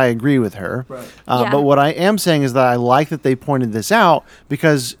saying that I agree with her, Right. but what I am saying is that I like that they pointed this out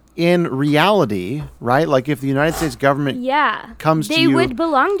because in reality, right, like if the United States government comes to you, they would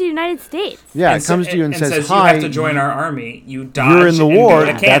belong to the United States. yeah, it comes to you and says, "Hi, you have to join our army. You dodge. you're in the and war." go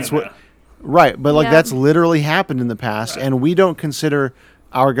to Canada. That's what, right? But like Yeah. that's literally happened in the past, Right. and we don't consider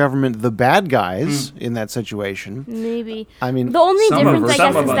our government the bad guys in that situation. Maybe. I mean, The only Some of difference, us- I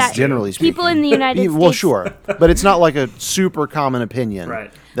some guess, of is us that do. generally speaking, people in the United States. well, sure, but it's not like a super common opinion,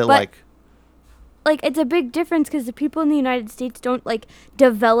 Right. that But- like. Like, it's a big difference because the people in the United States don't, like,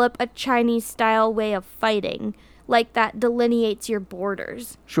 develop a Chinese-style way of fighting. Like, that delineates your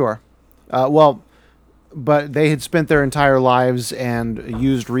borders. Sure. But they had spent their entire lives and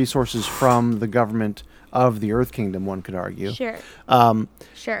used resources from the government of the Earth Kingdom, one could argue. Sure.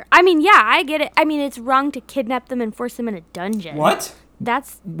 Sure. I mean, yeah, I get it. I mean, it's wrong to kidnap them and force them in a dungeon. What?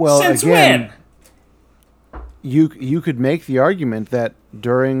 That's... Well, Since again, when? you could make the argument that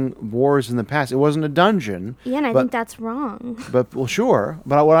during wars in the past, it wasn't a dungeon. Yeah, and I think that's wrong. But, well, sure.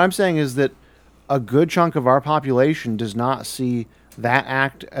 But what I'm saying is that a good chunk of our population does not see that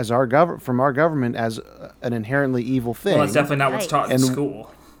act as from our government as an inherently evil thing. Well, that's definitely not what's taught in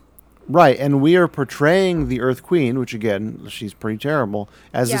school. Right, and we are portraying the Earth Queen, which again, she's pretty terrible,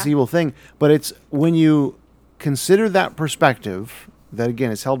 as this evil thing. But it's when you consider that perspective, that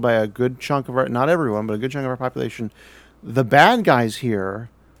again is held by a good chunk of our, not everyone, but a good chunk of our population, the bad guys here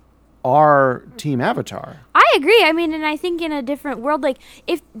are Team Avatar. I agree. I mean, and I think in a different world, like,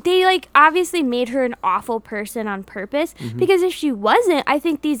 if they, like, obviously made her an awful person on purpose, because if she wasn't, I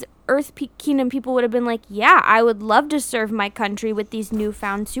think these Earth Kingdom people would have been like, yeah, I would love to serve my country with these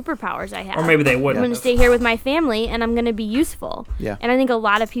newfound superpowers I have. Or maybe they wouldn't. I'm going to stay here with my family, and I'm going to be useful. Yeah. And I think a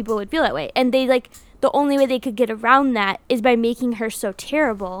lot of people would feel that way. And they, like, the only way they could get around that is by making her so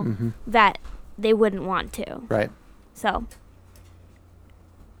terrible that they wouldn't want to. Right. So...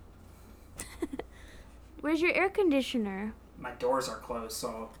 Where's your air conditioner? My doors are closed,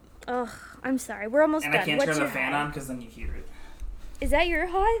 so... Ugh, I'm sorry. We're almost and done. I can't What's turn the your fan high? on because then you hear it. Is that your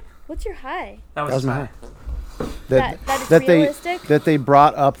high? What's your high? That was my high. That is realistic? That they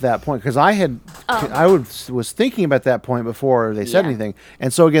brought up that point, because I was thinking about that point before they said anything,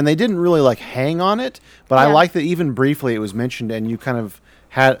 and so again they didn't really like hang on it, but I like that even briefly it was mentioned, and you kind of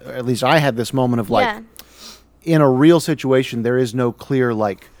had, at least I had this moment of like, in a real situation there is no clear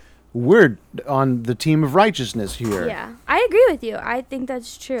like, we're on the team of righteousness here. Yeah, I agree with you. I think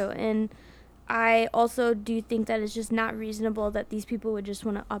that's true, and I also do think that it's just not reasonable that these people would just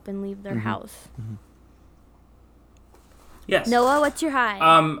want to up and leave their house. Yes. Noah, what's your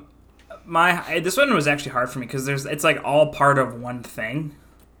high? This one was actually hard for me because it's like all part of one thing,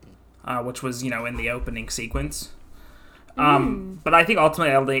 which was in the opening sequence. But I think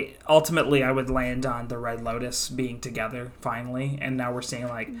ultimately I would land on the Red Lotus being together finally, and now we're seeing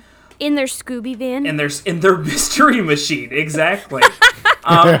like in their Scooby van. in their mystery machine, exactly.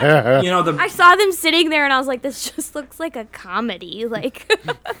 I saw them sitting there, and I was like, "This just looks like a comedy." Like,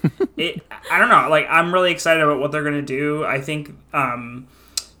 I don't know. Like, I'm really excited about what they're gonna do. I think,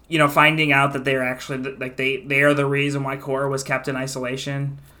 finding out that they're actually like they are the reason why Korra was kept in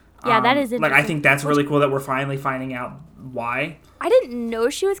isolation. Yeah, that is interesting. Like, I think that's really cool that we're finally finding out why. I didn't know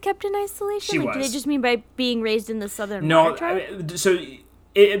she was kept in isolation. She like, was. Did they just mean by being raised in the Southern No, Water Tribe?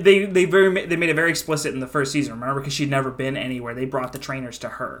 they made it very explicit in the first season. Remember, because she'd never been anywhere. They brought the trainers to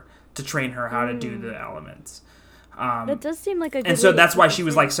her to train her how to do the elements. That does seem like a good and so way to that's why keep she it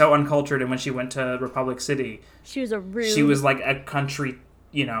was safe. like so uncultured. And when she went to Republic City, She was a rude. she was like a country,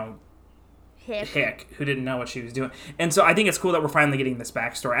 hick. who didn't know what she was doing. And so I think it's cool that we're finally getting this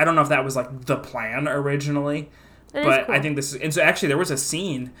backstory. I don't know if that was like the plan originally, That but is cool. I think this is. And so actually, there was a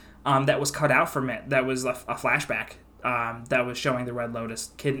scene that was cut out from it that was a flashback that was showing the Red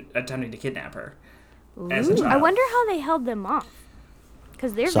Lotus attempting to kidnap her as a Ooh, child. I wonder how they held them off.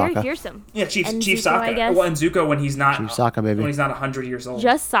 Because they're very Sokka. fearsome. Yeah, Chief And Chief Zuko, I Sokka. guess. Well, and Zuko when he's not Chief Sokka, baby. when he's not 100 years old.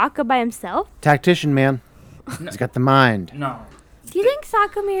 Just Sokka by himself? Tactician, man. He's got the mind. No, Do you think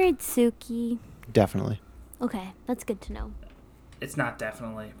Sokka married Suki? Definitely. Okay, that's good to know. it's not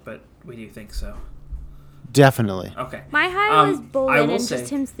definitely, but we do think so. Definitely. Okay, My high was I Bolin will and say- just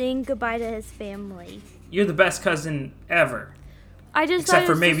him saying goodbye to his family. you're the best cousin ever. I just Except thought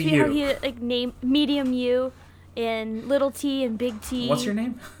for it was maybe so sweet how you. he like named Medium U and Little T and Big T. What's your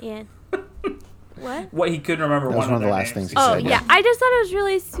name? And what? What he couldn't remember. That was one of the their last names. things he Oh said. yeah, I just thought it was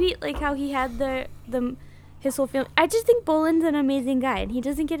really sweet, like how he had his whole family. I just think Bolin's an amazing guy, and he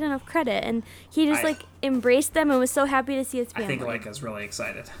doesn't get enough credit. And he just like embraced them and was so happy to see his I family. think Leica's really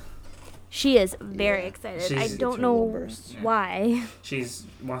excited. She is very excited. I She's- don't It's her little know bursts. why. She's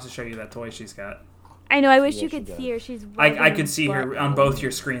wants to show you that toy she's got. I know. I wish Yeah, you she could does. see her. She's. I wiping could her see her butt. on both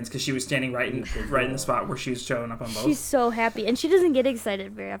your screens because she was standing right in the spot where she was showing up on both. She's so happy, and she doesn't get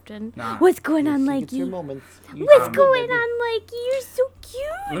excited very often. Nah. What's going on, It's Likey? your moments. What's going on, Likey? You're so cute.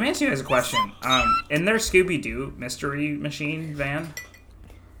 Let me ask you guys a question. In their Scooby-Doo mystery machine van,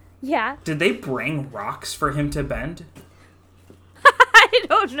 Yeah, did they bring rocks for him to bend? I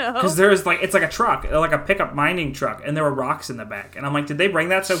don't know. Because there's like it's like a truck, like a pickup mining truck, and there were rocks in the back. And I'm like, did they bring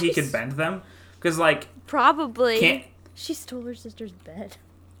that so he could bend them? Because like Probably. can't She stole her sister's bed.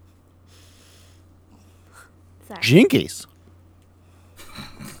 Sorry. Jinkies.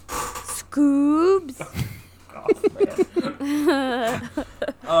 Scoobs.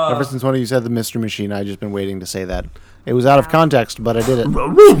 Ever since one of you said the mystery machine, I've just been waiting to say that. It was out of context, but I did it.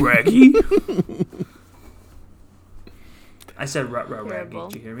 Raggy. I said raggy. Terrible.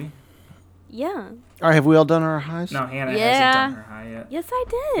 Did you hear me? Yeah. All right, have we all done our highs? No, Hannah Yeah. hasn't done her high yet. Yes, I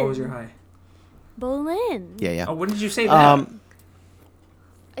did. What was your high? Boleyn. Yeah. Oh, when did you say that?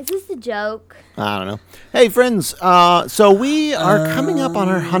 Is this a joke? I don't know. Hey, friends. So we are coming up on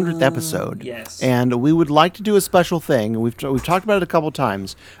our 100th episode. Yes. And we would like to do a special thing. We've talked about it a couple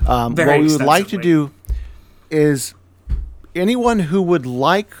times. What Very we would like to extensively. do is anyone who would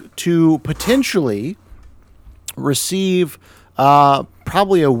like to potentially receive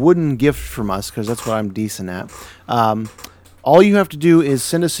probably a wooden gift from us, because that's what I'm decent at. All you have to do is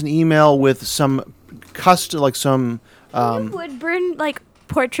send us an email with some Would burn like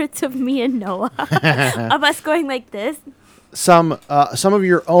portraits of me and Noah of us going like this. some of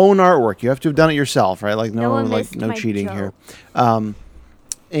your own artwork. You have to have done it yourself, right? Like Noah no missed my cheating joke. here.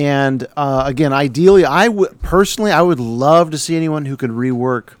 And again, ideally, I would love to see anyone who could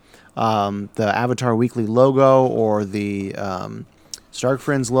rework the Avatar Weekly logo or the Stark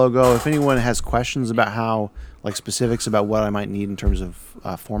Friends logo. If anyone has questions about how, like specifics about what I might need in terms of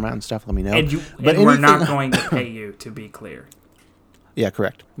format and stuff, let me know. And we're not going to pay you, to be clear. Yeah,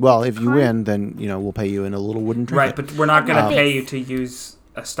 correct. Well, if you win, then we'll pay you in a little wooden trinket. Right, but we're not going to Okay. pay you to use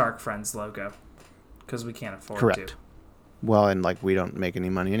a Stark Friends logo because we can't afford Correct. to. Well, and we don't make any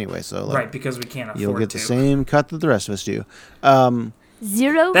money anyway, so Right, because we can't afford to. you'll get the same cut that the rest of us do.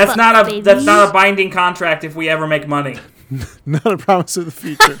 Zero. That's bucks, baby. that's not a binding contract if we ever make money. Not a promise of the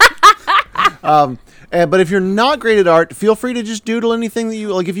future. But if you're not great at art, feel free to just doodle anything that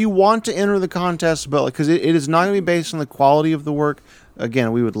you like. If you want to enter the contest, but because it is not going to be based on the quality of the work.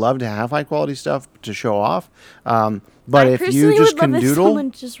 Again, we would love to have high quality stuff to show off. But I if you personally just would can love if doodle,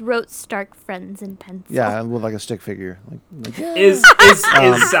 someone just wrote Stark Friends in pencil. yeah, with like a stick figure, Is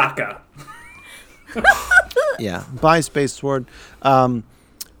Sokka. yeah, buy Space Sword.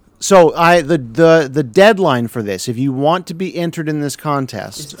 So the deadline for this, if you want to be entered in this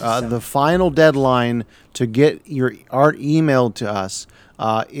contest, the final deadline to get your art emailed to us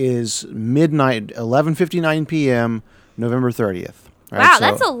is midnight, 11:59 p.m., November 30th. Right? Wow, So-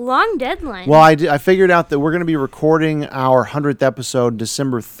 that's a long deadline. Well, I figured out that we're going to be recording our 100th episode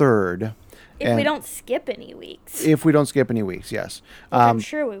December 3rd. if we don't skip any weeks, If we don't skip any weeks, yes. which I'm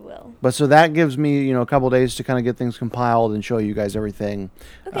sure we will. But so that gives me, a couple days to kind of get things compiled and show you guys everything.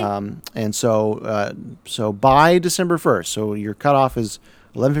 Okay. And so by December 1st, so your cutoff is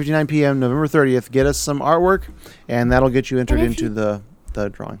 11:59 p.m. November 30th. Get us some artwork, and that'll get you entered And if into you- the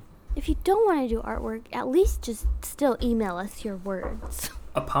drawing. If you don't want to do artwork, at least just still email us your words.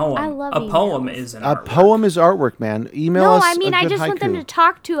 A poem. I love a poem emails. is an A artwork. poem is artwork, man. Email No, us. I mean a I good just want them haiku. to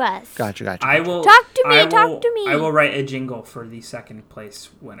talk to us. Gotcha. I will Talk to me, I talk will- to me. I will write a jingle for the second place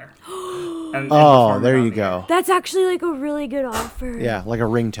winner. And Oh, perform it there on you the go. air. That's actually like a really good offer. Yeah, like a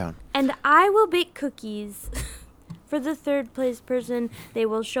ringtone. And I will bake cookies for the third place person. They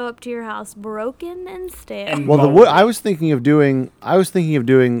will show up to your house broken and stale. And Well, moldy. I was thinking of doing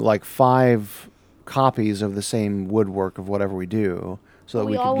like 5 copies of the same woodwork of whatever we do, so that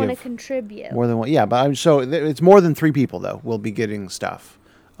we we all could want to give contribute. more than one. Yeah, but it's more than 3 people though. We'll be getting stuff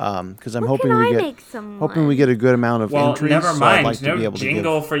because I'm What hoping can we I get make someone? hoping we get a good amount of Well, entries. never so I'd mind. like to No be able to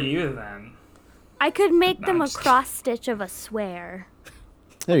jingle give. for you then. I could make them a Nice. cross stitch of a swear.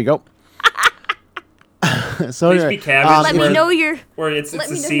 There you go. So Please anyway, be cabbage. Let where, me know your. where it's let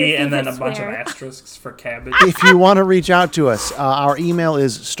a me know C your and then a favorite bunch swear. of asterisks for cabbage. if you want to reach out to us, our email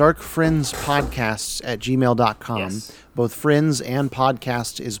is starkfriendspodcasts@gmail.com. Yes. Both friends and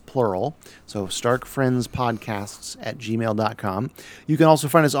podcast is plural. So starkfriendspodcasts@gmail.com. You can also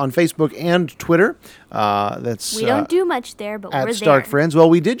find us on Facebook and Twitter. That's We don't do much there, but at we're Stark there. Friends. Well,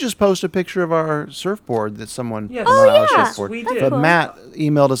 we did just post a picture of our surfboard that someone Yes. from Oh, our yeah. surfboard. We That's did. But cool. Matt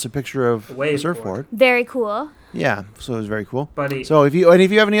emailed us a picture of the waveboard. surfboard. Very cool. Yeah, so it was very cool. Buddy. So if you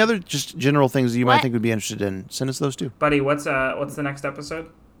have any other just general things that you might What? think would be interested in, send us those too. Buddy, what's the next episode?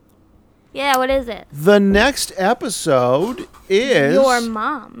 Yeah, what is it? The next episode is Your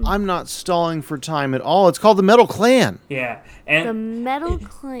mom. I'm not stalling for time at all. It's called the Metal Clan. Yeah. The And metal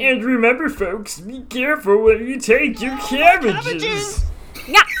clan. and remember, folks, be careful when you take your cabbages.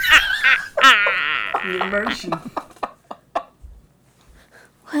 The immersion.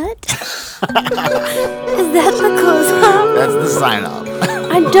 What? Is that the close up? That's the sign off.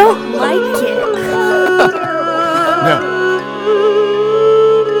 I don't like it.